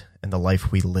ourselves and the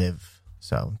life we live.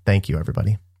 So thank you,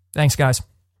 everybody. Thanks, guys.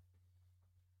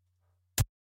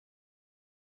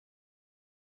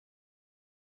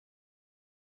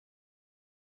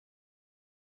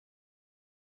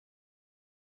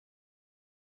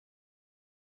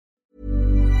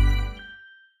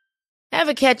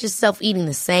 Ever catch yourself eating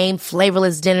the same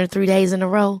flavorless dinner 3 days in a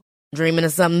row? Dreaming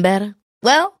of something better?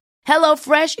 Well,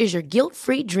 HelloFresh is your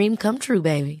guilt-free dream come true,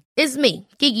 baby. It's me,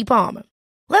 Keke Palmer.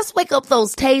 Let's wake up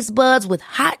those taste buds with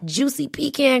hot, juicy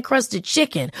pecan-crusted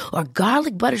chicken or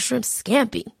garlic butter shrimp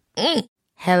scampi.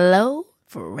 Hello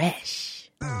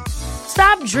Fresh.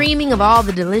 Stop dreaming of all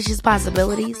the delicious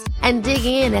possibilities and dig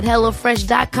in at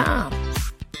HelloFresh.com.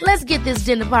 Let's get this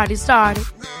dinner party started.